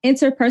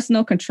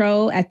interpersonal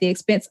control at the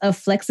expense of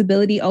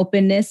flexibility,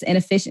 openness, and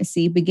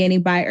efficiency,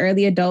 beginning by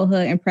early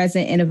adulthood and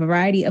present in a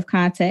variety of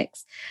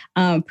contexts.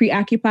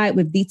 Preoccupied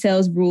with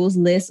details, rules,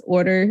 lists,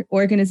 order,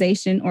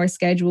 organization, or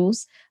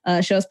schedules,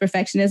 shows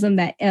perfectionism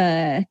that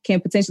can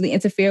potentially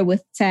interfere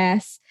with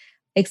tasks.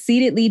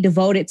 Exceedingly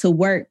devoted to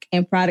work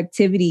and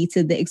productivity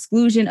to the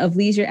exclusion of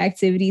leisure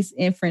activities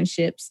and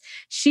friendships.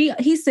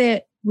 He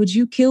said, "Would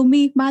you kill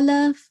me, my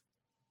love?"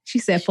 She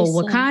said, "For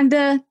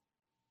Wakanda."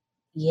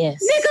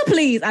 Yes. Nigga,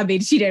 please. I mean,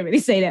 she didn't really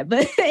say that,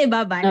 but in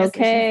my mind,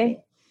 okay.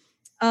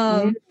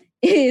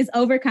 Is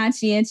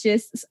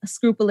over-conscientious,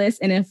 scrupulous,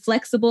 and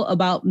inflexible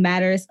about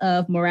matters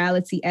of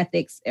morality,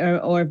 ethics,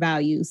 or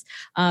values.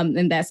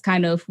 And that's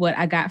kind of what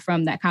I got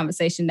from that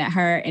conversation that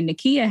her and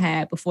Nakia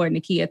had before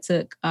Nakia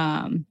took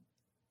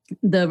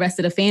the rest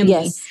of the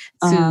family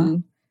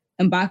to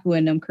M'Baku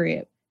and them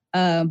crib.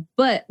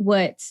 But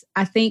what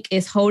I think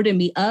is holding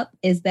me up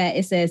is that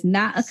it says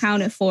not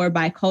accounted for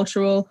by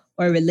cultural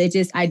or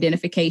religious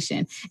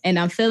identification. And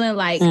I'm feeling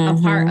like a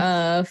part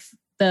of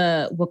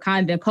the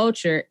Wakandan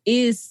culture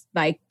is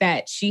like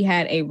that she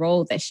had a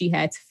role that she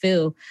had to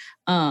fill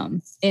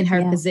in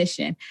her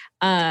position.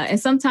 And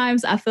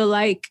sometimes I feel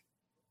like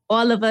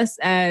all of us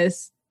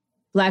as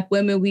Black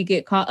women, we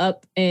get caught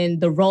up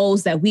in the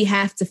roles that we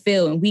have to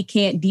fill and we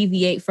can't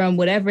deviate from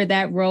whatever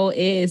that role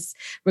is,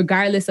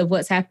 regardless of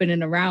what's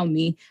happening around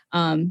me,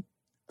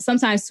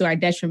 sometimes to our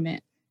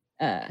detriment.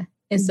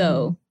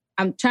 So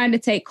I'm trying to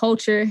take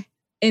culture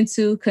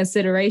into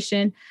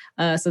consideration.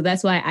 So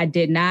that's why I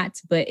did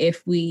not. But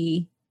if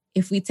we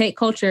take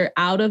culture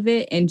out of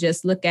it and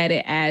just look at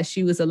it as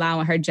she was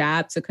allowing her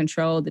job to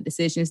control the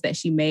decisions that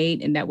she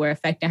made and that were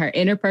affecting her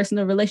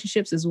interpersonal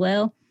relationships as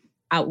well,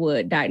 I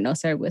would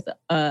diagnose her with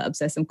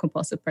obsessive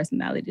compulsive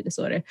personality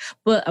disorder.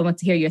 But I want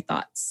to hear your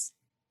thoughts.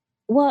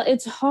 Well,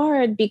 it's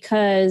hard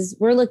because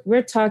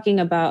we're talking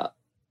about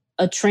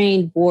a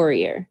trained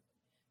warrior,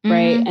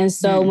 right? Mm-hmm. And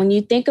so when you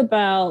think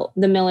about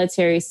the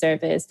military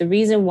service, the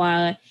reason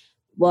why,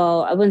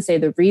 well, I wouldn't say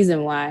the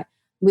reason why,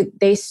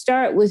 they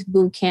start with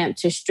boot camp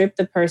to strip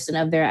the person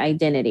of their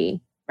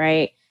identity,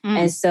 right?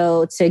 And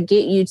so to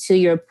get you to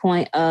your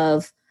point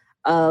of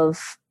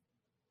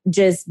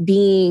just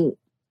being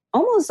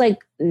almost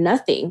like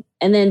nothing,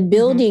 and then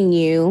building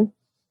you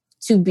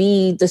to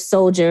be the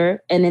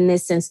soldier, and in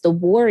this sense, the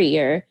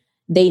warrior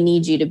they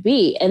need you to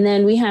be. And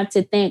then we have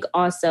to think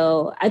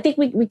also, I think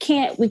we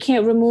can't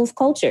remove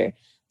culture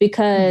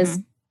because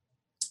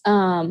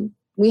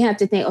we have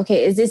to think,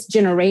 okay, is this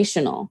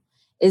generational?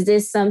 Is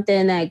this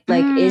something that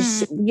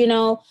is,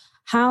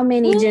 how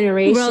many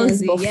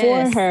generations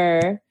before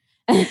her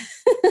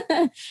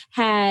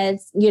had,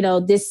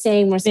 this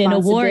same responsibility. Been a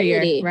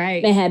warrior,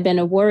 right? And had been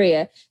a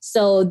warrior.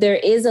 So there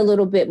is a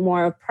little bit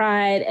more of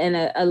pride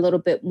and a little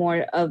bit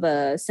more of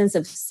a sense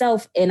of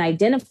self in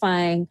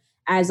identifying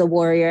as a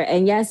warrior.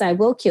 And yes, I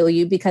will kill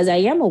you because I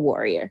am a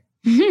warrior.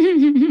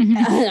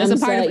 It's a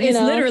part of it's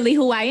literally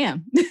who I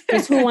am.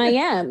 It's who I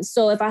am.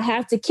 So if I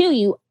have to kill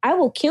you, I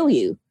will kill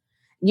you.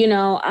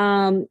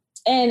 And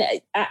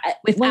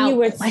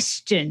without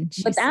question.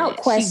 Without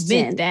question.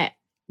 She meant that.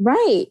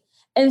 Right.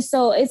 And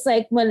so it's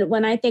like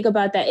when I think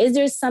about that, is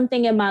there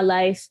something in my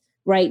life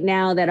right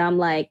now that I'm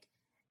like,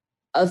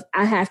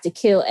 I have to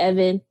kill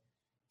Evan?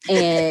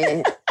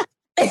 And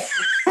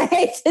I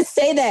hate to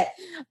say that.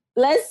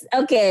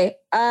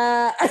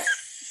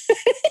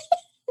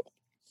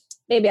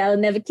 Maybe I'll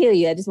never kill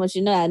you. I just want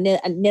you to know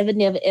I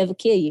never, ever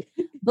kill you.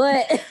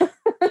 But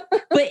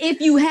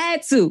if you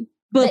had to,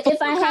 but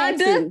if I had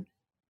to,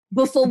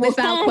 before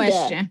without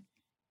question,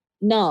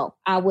 no,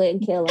 I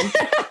wouldn't kill him.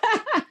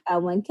 I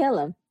wouldn't kill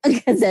him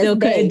because still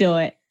couldn't do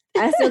it.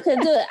 I still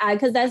couldn't do it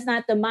because that's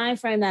not the mind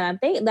frame that I'm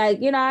thinking.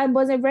 Like, I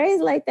wasn't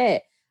raised like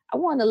that. I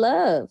want to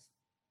love.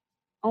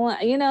 I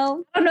want, I don't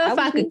know if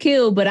I could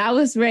kill, but I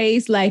was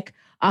raised like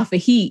off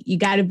of heat. You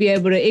got to be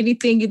able to,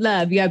 anything you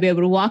love, you got to be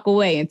able to walk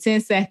away in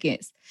 10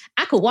 seconds.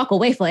 I could walk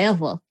away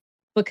forever,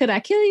 but could I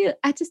kill you?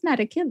 I just not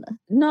a killer.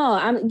 No,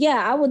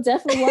 I would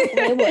definitely walk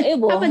away. It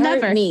will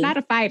hurt me. Not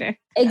a fighter.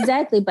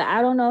 Exactly. But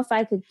I don't know if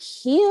I could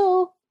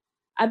kill.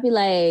 I'd be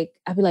like,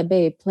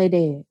 babe, play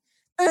dead.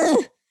 You're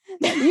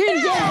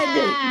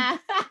dead.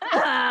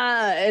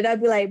 And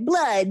I'd be like,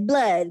 blood,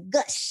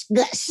 gush.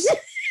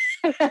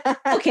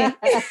 Okay.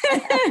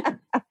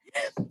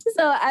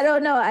 So I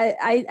don't know.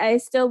 I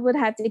still would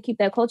have to keep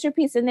that culture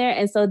piece in there.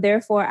 And so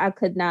therefore I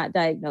could not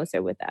diagnose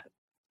her with that.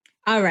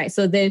 All right.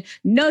 So then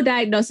no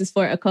diagnosis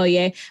for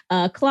Okoye.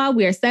 Claw,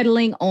 we are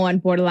settling on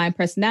borderline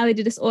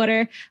personality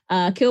disorder.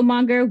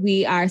 Killmonger,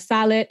 we are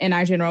solid in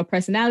our general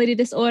personality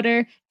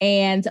disorder.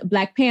 And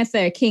Black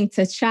Panther, King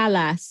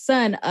T'Challa,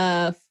 son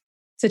of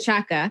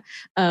T'Chaka,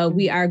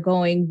 we are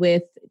going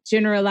with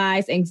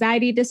generalized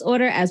anxiety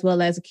disorder as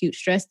well as acute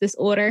stress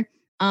disorder.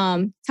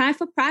 Time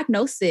for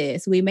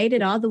prognosis. We made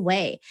it all the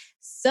way.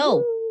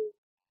 So,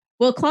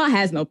 well, Claw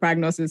has no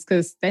prognosis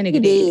because that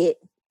nigga did.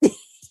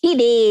 He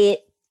did.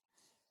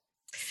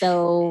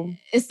 So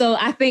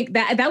I think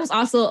that was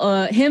also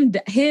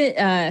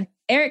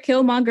Eric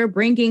Killmonger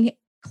bringing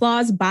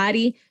Claw's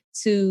body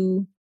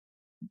to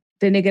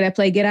the nigga that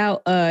played Get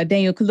Out,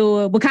 Daniel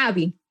Kaluuya,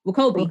 W'Kabi,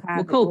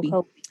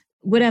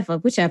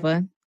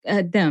 whichever,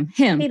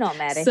 him. He don't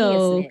matter.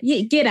 So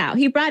Get Out.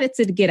 He brought it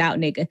to the Get Out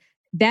nigga.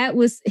 That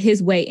was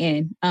his way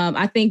in.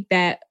 I think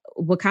that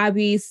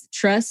W'Kabi's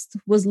trust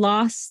was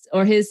lost,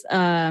 or his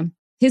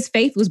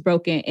faith was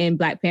broken in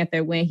Black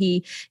Panther when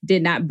he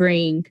did not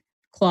bring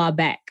Claw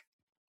back.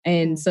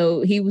 And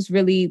so he was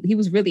really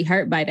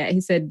hurt by that.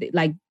 He said,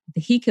 like,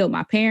 he killed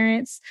my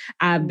parents.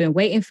 I've been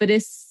waiting for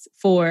this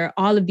for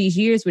all of these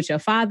years with your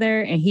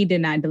father, and he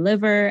did not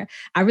deliver.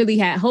 I really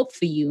had hope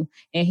for you.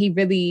 And he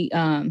really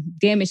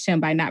damaged him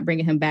by not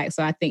bringing him back.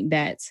 So I think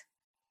that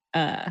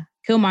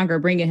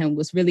Killmonger bringing him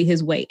was really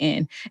his way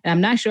in. And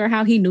I'm not sure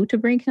how he knew to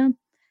bring him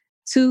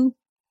to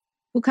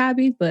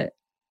W'Kabi, but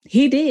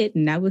he did.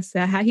 And that was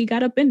how he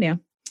got up in there.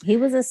 He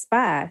was a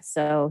spy,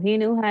 so he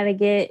knew how to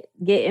get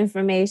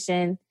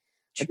information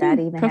without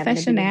even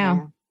professional.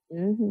 Having to be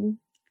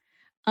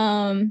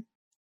Mm-hmm.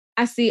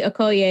 I see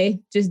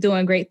Okoye just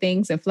doing great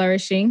things and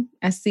flourishing.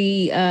 I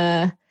see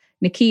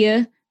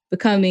Nakia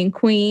becoming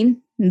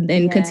queen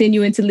and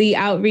continuing to lead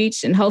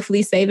outreach and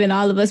hopefully saving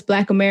all of us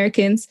Black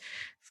Americans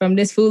from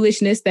this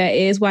foolishness that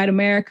is white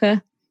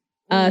America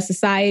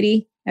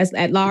society as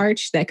at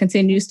large that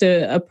continues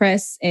to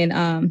oppress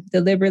and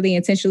deliberately,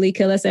 intentionally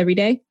kill us every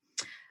day.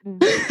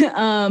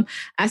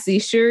 I see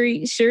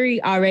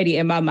Shuri already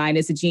in my mind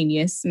is a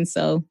genius. And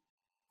so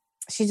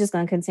she's just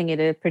going to continue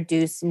to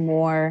produce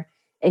more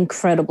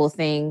incredible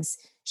things.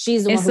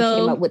 She's the one who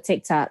came up with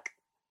TikTok.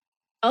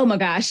 Oh my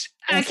gosh.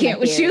 I can't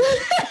with you.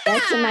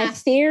 That's my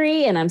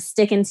theory and I'm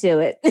sticking to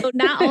it. So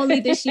not only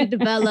did she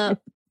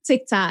develop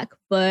TikTok,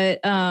 but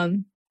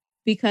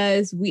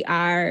because we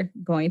are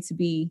going to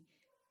be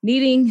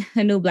needing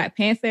a new Black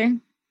Panther.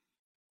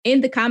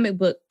 In the comic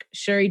book,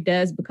 Shuri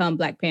does become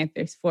Black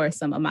Panther for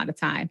some amount of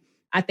time.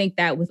 I think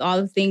that with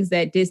all the things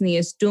that Disney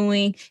is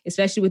doing,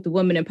 especially with the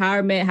women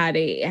empowerment, how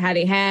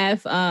they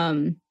have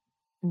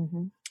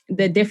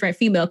the different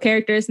female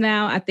characters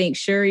now, I think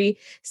Shuri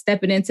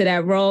stepping into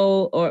that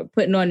role or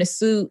putting on the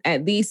suit,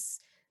 at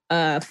least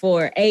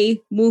for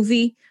a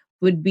movie,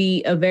 would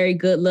be a very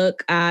good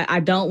look.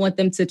 I don't want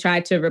them to try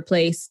to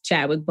replace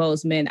Chadwick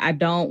Boseman. I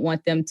don't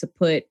want them to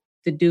put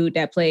the dude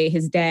that played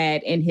his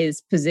dad in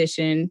his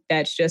position.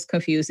 That's just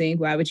confusing.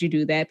 Why would you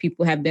do that?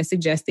 People have been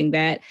suggesting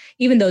that,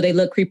 even though they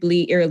look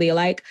creepily, eerily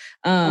alike.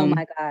 Oh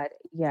my God.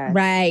 Yeah.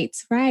 Right.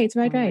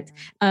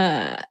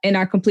 And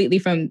are completely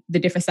from the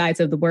different sides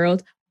of the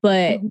world.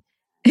 But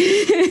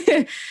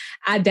I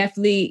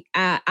definitely,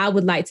 I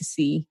would like to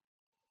see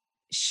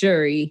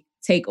Shuri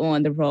take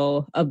on the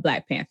role of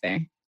Black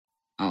Panther.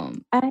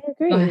 I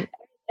agree.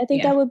 I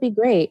think that would be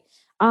great.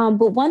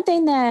 But one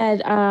thing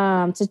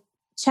that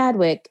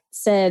Chadwick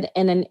said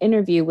in an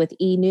interview with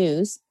E!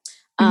 News,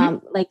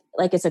 like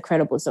it's a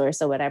credible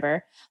source or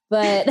whatever,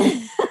 but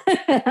it's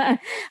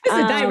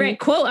a direct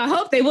quote. I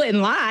hope they wouldn't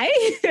lie.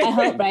 I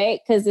hope, right?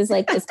 Because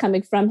it's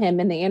coming from him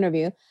in the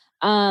interview.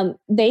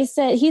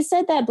 He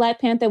said that Black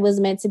Panther was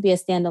meant to be a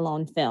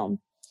standalone film.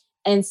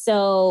 And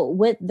so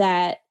with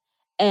that,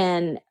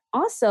 and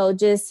also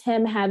just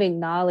him having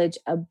knowledge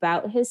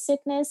about his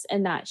sickness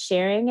and not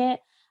sharing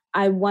it,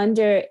 I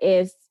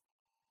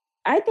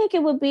think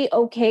it would be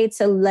okay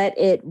to let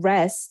it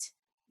rest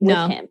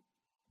with him.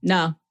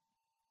 No.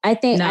 I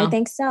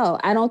think so.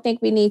 I don't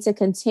think we need to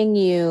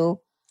continue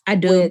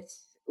with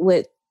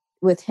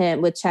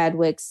him, with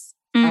Chadwick's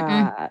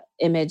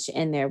image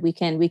in there. We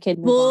can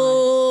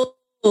move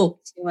on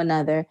to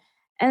another.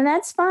 And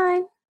that's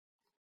fine.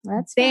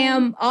 That's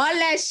damn fine. All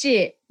that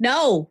shit.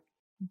 No.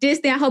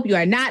 Disney, I hope you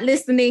are not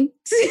listening.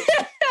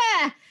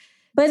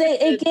 But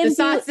it gives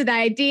the thoughts and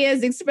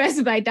ideas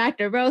expressed by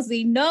Dr.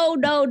 Rosie. No.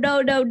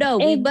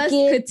 We must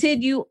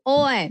continue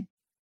on.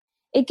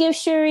 It gives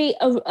Shuri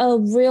a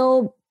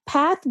real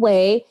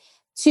pathway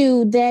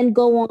to then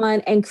go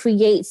on and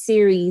create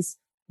series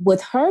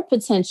with her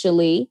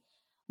potentially.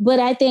 But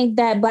I think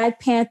that Black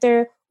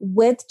Panther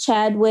with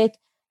Chadwick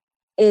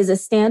is a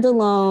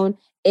standalone.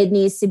 It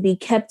needs to be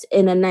kept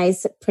in a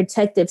nice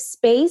protective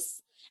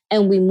space,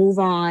 and we move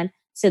on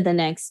to the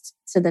next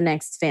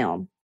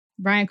film.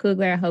 Brian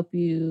Coogler, I hope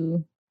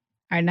you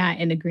are not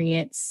in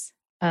agreement.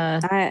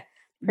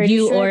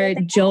 You sure or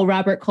Joe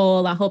Robert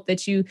Cole, I hope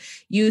that you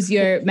use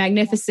your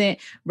magnificent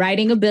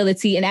writing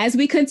ability. And as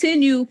we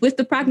continue with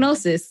the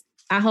prognosis,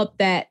 I hope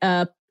that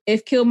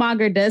if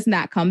Killmonger does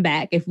not come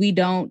back, if we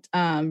don't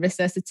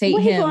resuscitate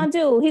him. What he gonna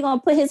do? He gonna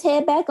put his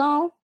head back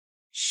on?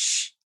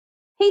 Shh.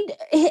 His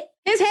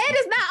head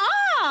is not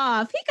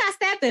off. He got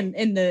stabbed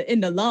in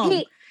the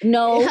lung.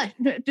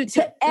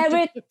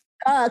 Eric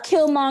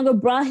Killmonger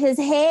brought his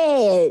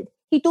head.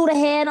 He threw the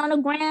head on the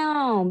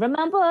ground.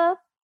 Remember?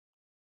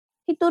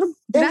 He threw the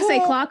Did head. I say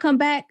Claw come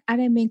back? I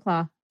didn't mean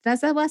Claw.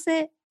 That's what I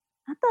said?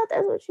 I thought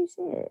that's what you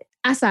said.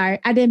 I'm sorry.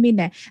 I didn't mean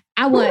that.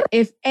 I want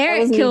if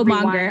Eric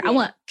Killmonger, I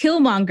want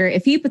Killmonger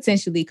if he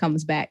potentially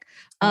comes back.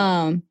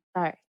 Sorry.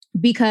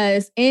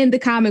 Because in the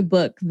comic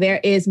book, there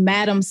is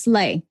Madam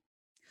Slay,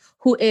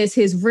 who is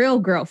his real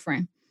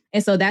girlfriend.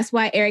 And so that's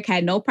why Eric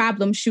had no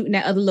problem shooting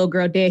that other little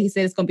girl dead. He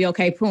said, it's going to be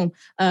okay. Boom.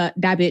 Die,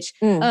 bitch.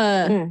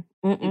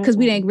 Because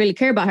we didn't really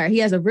care about her. He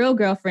has a real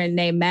girlfriend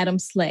named Madam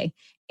Slay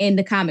in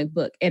the comic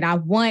book. And I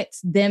want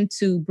them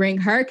to bring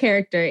her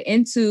character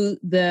into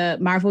the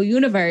Marvel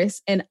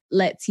universe and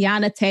let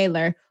Tiana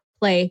Taylor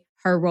play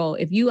her role.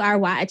 If you are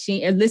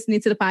watching or listening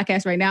to the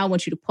podcast right now, I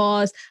want you to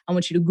pause. I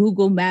want you to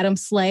Google Madam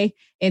Slay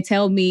and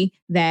tell me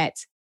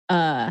that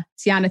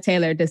Tiana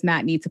Taylor does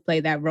not need to play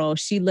that role.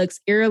 She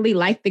looks eerily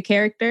like the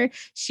character.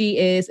 She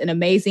is an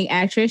amazing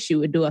actress. She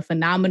would do a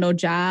phenomenal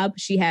job.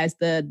 She has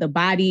the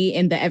body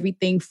and the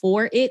everything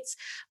for it.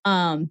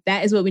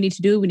 That is what we need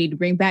to do. We need to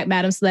bring back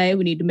Madam Slay.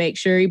 We need to make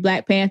Shuri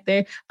Black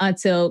Panther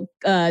until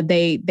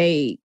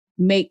they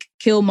make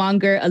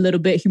Killmonger a little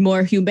bit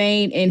more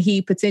humane, and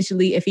he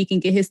potentially, if he can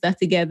get his stuff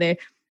together,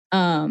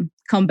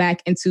 come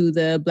back into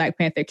the Black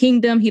Panther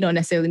kingdom. He don't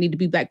necessarily need to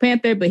be Black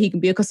Panther, but he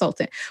can be a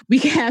consultant. We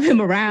can have him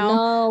around.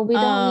 No, we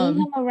don't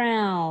need him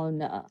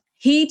around.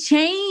 He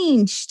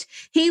changed.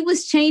 He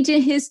was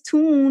changing his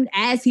tune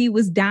as he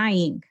was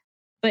dying.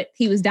 But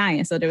he was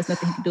dying, so there was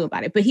nothing he could do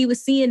about it. But he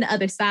was seeing the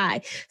other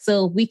side.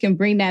 So we can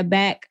bring that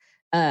back.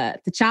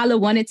 T'Challa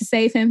wanted to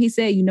save him. He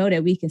said, you know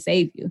that we can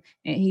save you.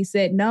 And he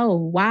said, no,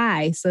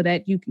 why? So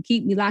that you can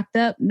keep me locked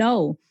up?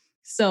 No.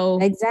 So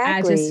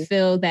exactly. I just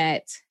feel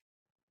that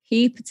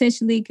he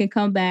potentially can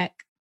come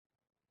back,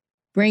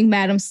 bring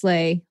Madam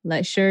Slay,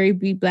 let Shuri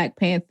be Black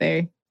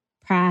Panther.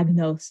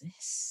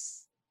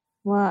 Prognosis.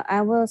 Well,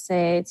 I will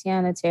say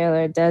Tiana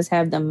Taylor does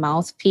have the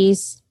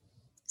mouthpiece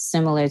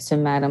similar to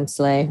Madam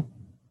Slay.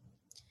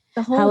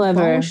 The whole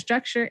bone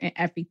structure and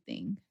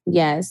everything.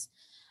 Yes.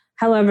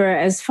 However,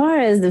 as far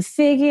as the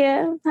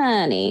figure,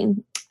 honey,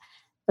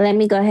 let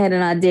me go ahead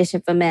and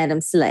audition for Madam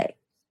Slay.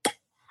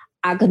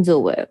 I can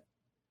do it.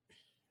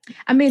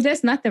 I mean,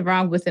 there's nothing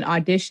wrong with an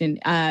audition.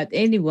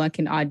 Anyone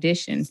can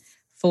audition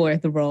for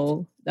the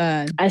role.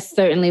 I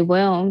certainly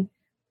will.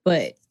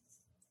 But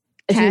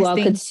if you all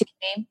could see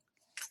me,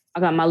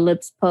 I got my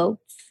lips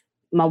poked,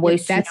 my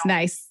waist. Yeah, that's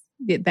nice.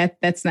 Yeah,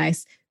 that's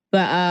nice.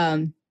 But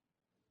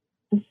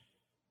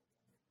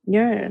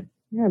you're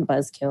a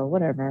buzzkill.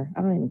 Whatever.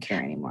 I don't even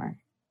care anymore.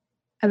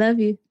 I love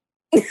you.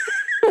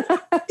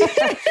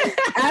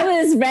 I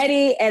was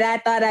ready and I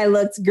thought I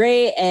looked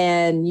great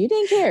and you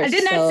didn't care. I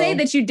did not say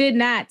that you did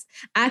not.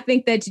 I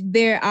think that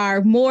there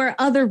are more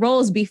other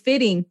roles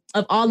befitting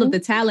of all of the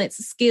talents,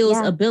 skills,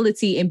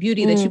 ability, and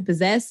beauty that you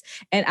possess.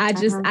 And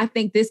I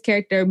think this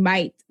character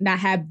might not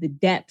have the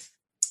depth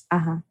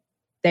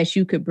that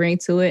you could bring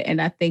to it.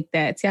 And I think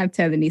that Tiana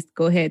Taylor needs to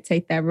go ahead and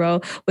take that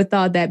role. With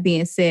all that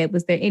being said,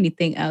 was there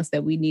anything else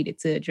that we needed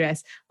to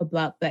address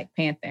about Black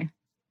Panther?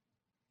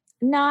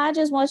 No, I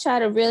just want y'all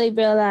to really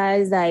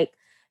realize, like,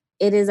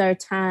 it is our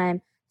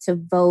time to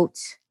vote.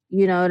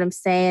 You know what I'm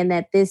saying?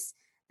 That this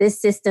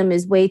system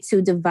is way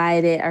too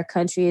divided. Our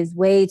country is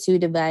way too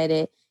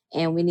divided,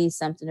 and we need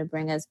something to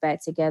bring us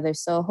back together.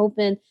 So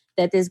hoping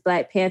that this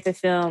Black Panther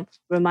film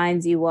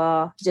reminds you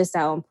all just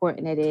how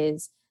important it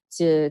is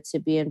to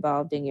be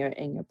involved in your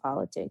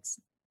politics.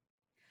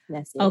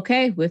 That's it.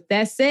 Okay, with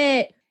that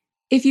said,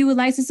 if you would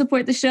like to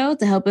support the show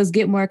to help us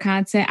get more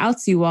content out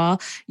to you all,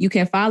 you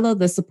can follow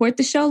the Support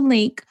the Show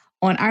link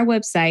on our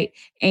website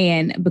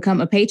and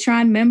become a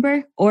Patreon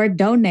member or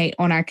donate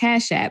on our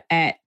Cash App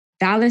at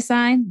 $the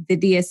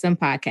DSM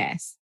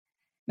Podcast.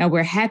 Now,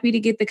 we're happy to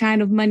get the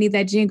kind of money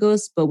that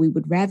jingles, but we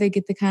would rather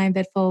get the kind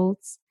that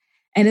folds.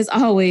 And as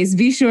always,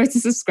 be sure to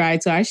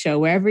subscribe to our show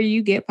wherever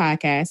you get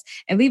podcasts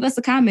and leave us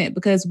a comment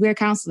because we're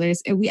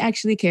counselors and we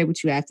actually care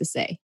what you have to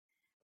say.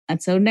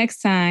 Until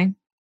next time,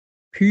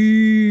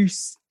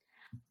 peace.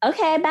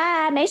 Okay,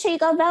 bye. Make sure you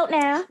go vote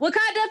now.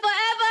 Wakanda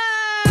forever!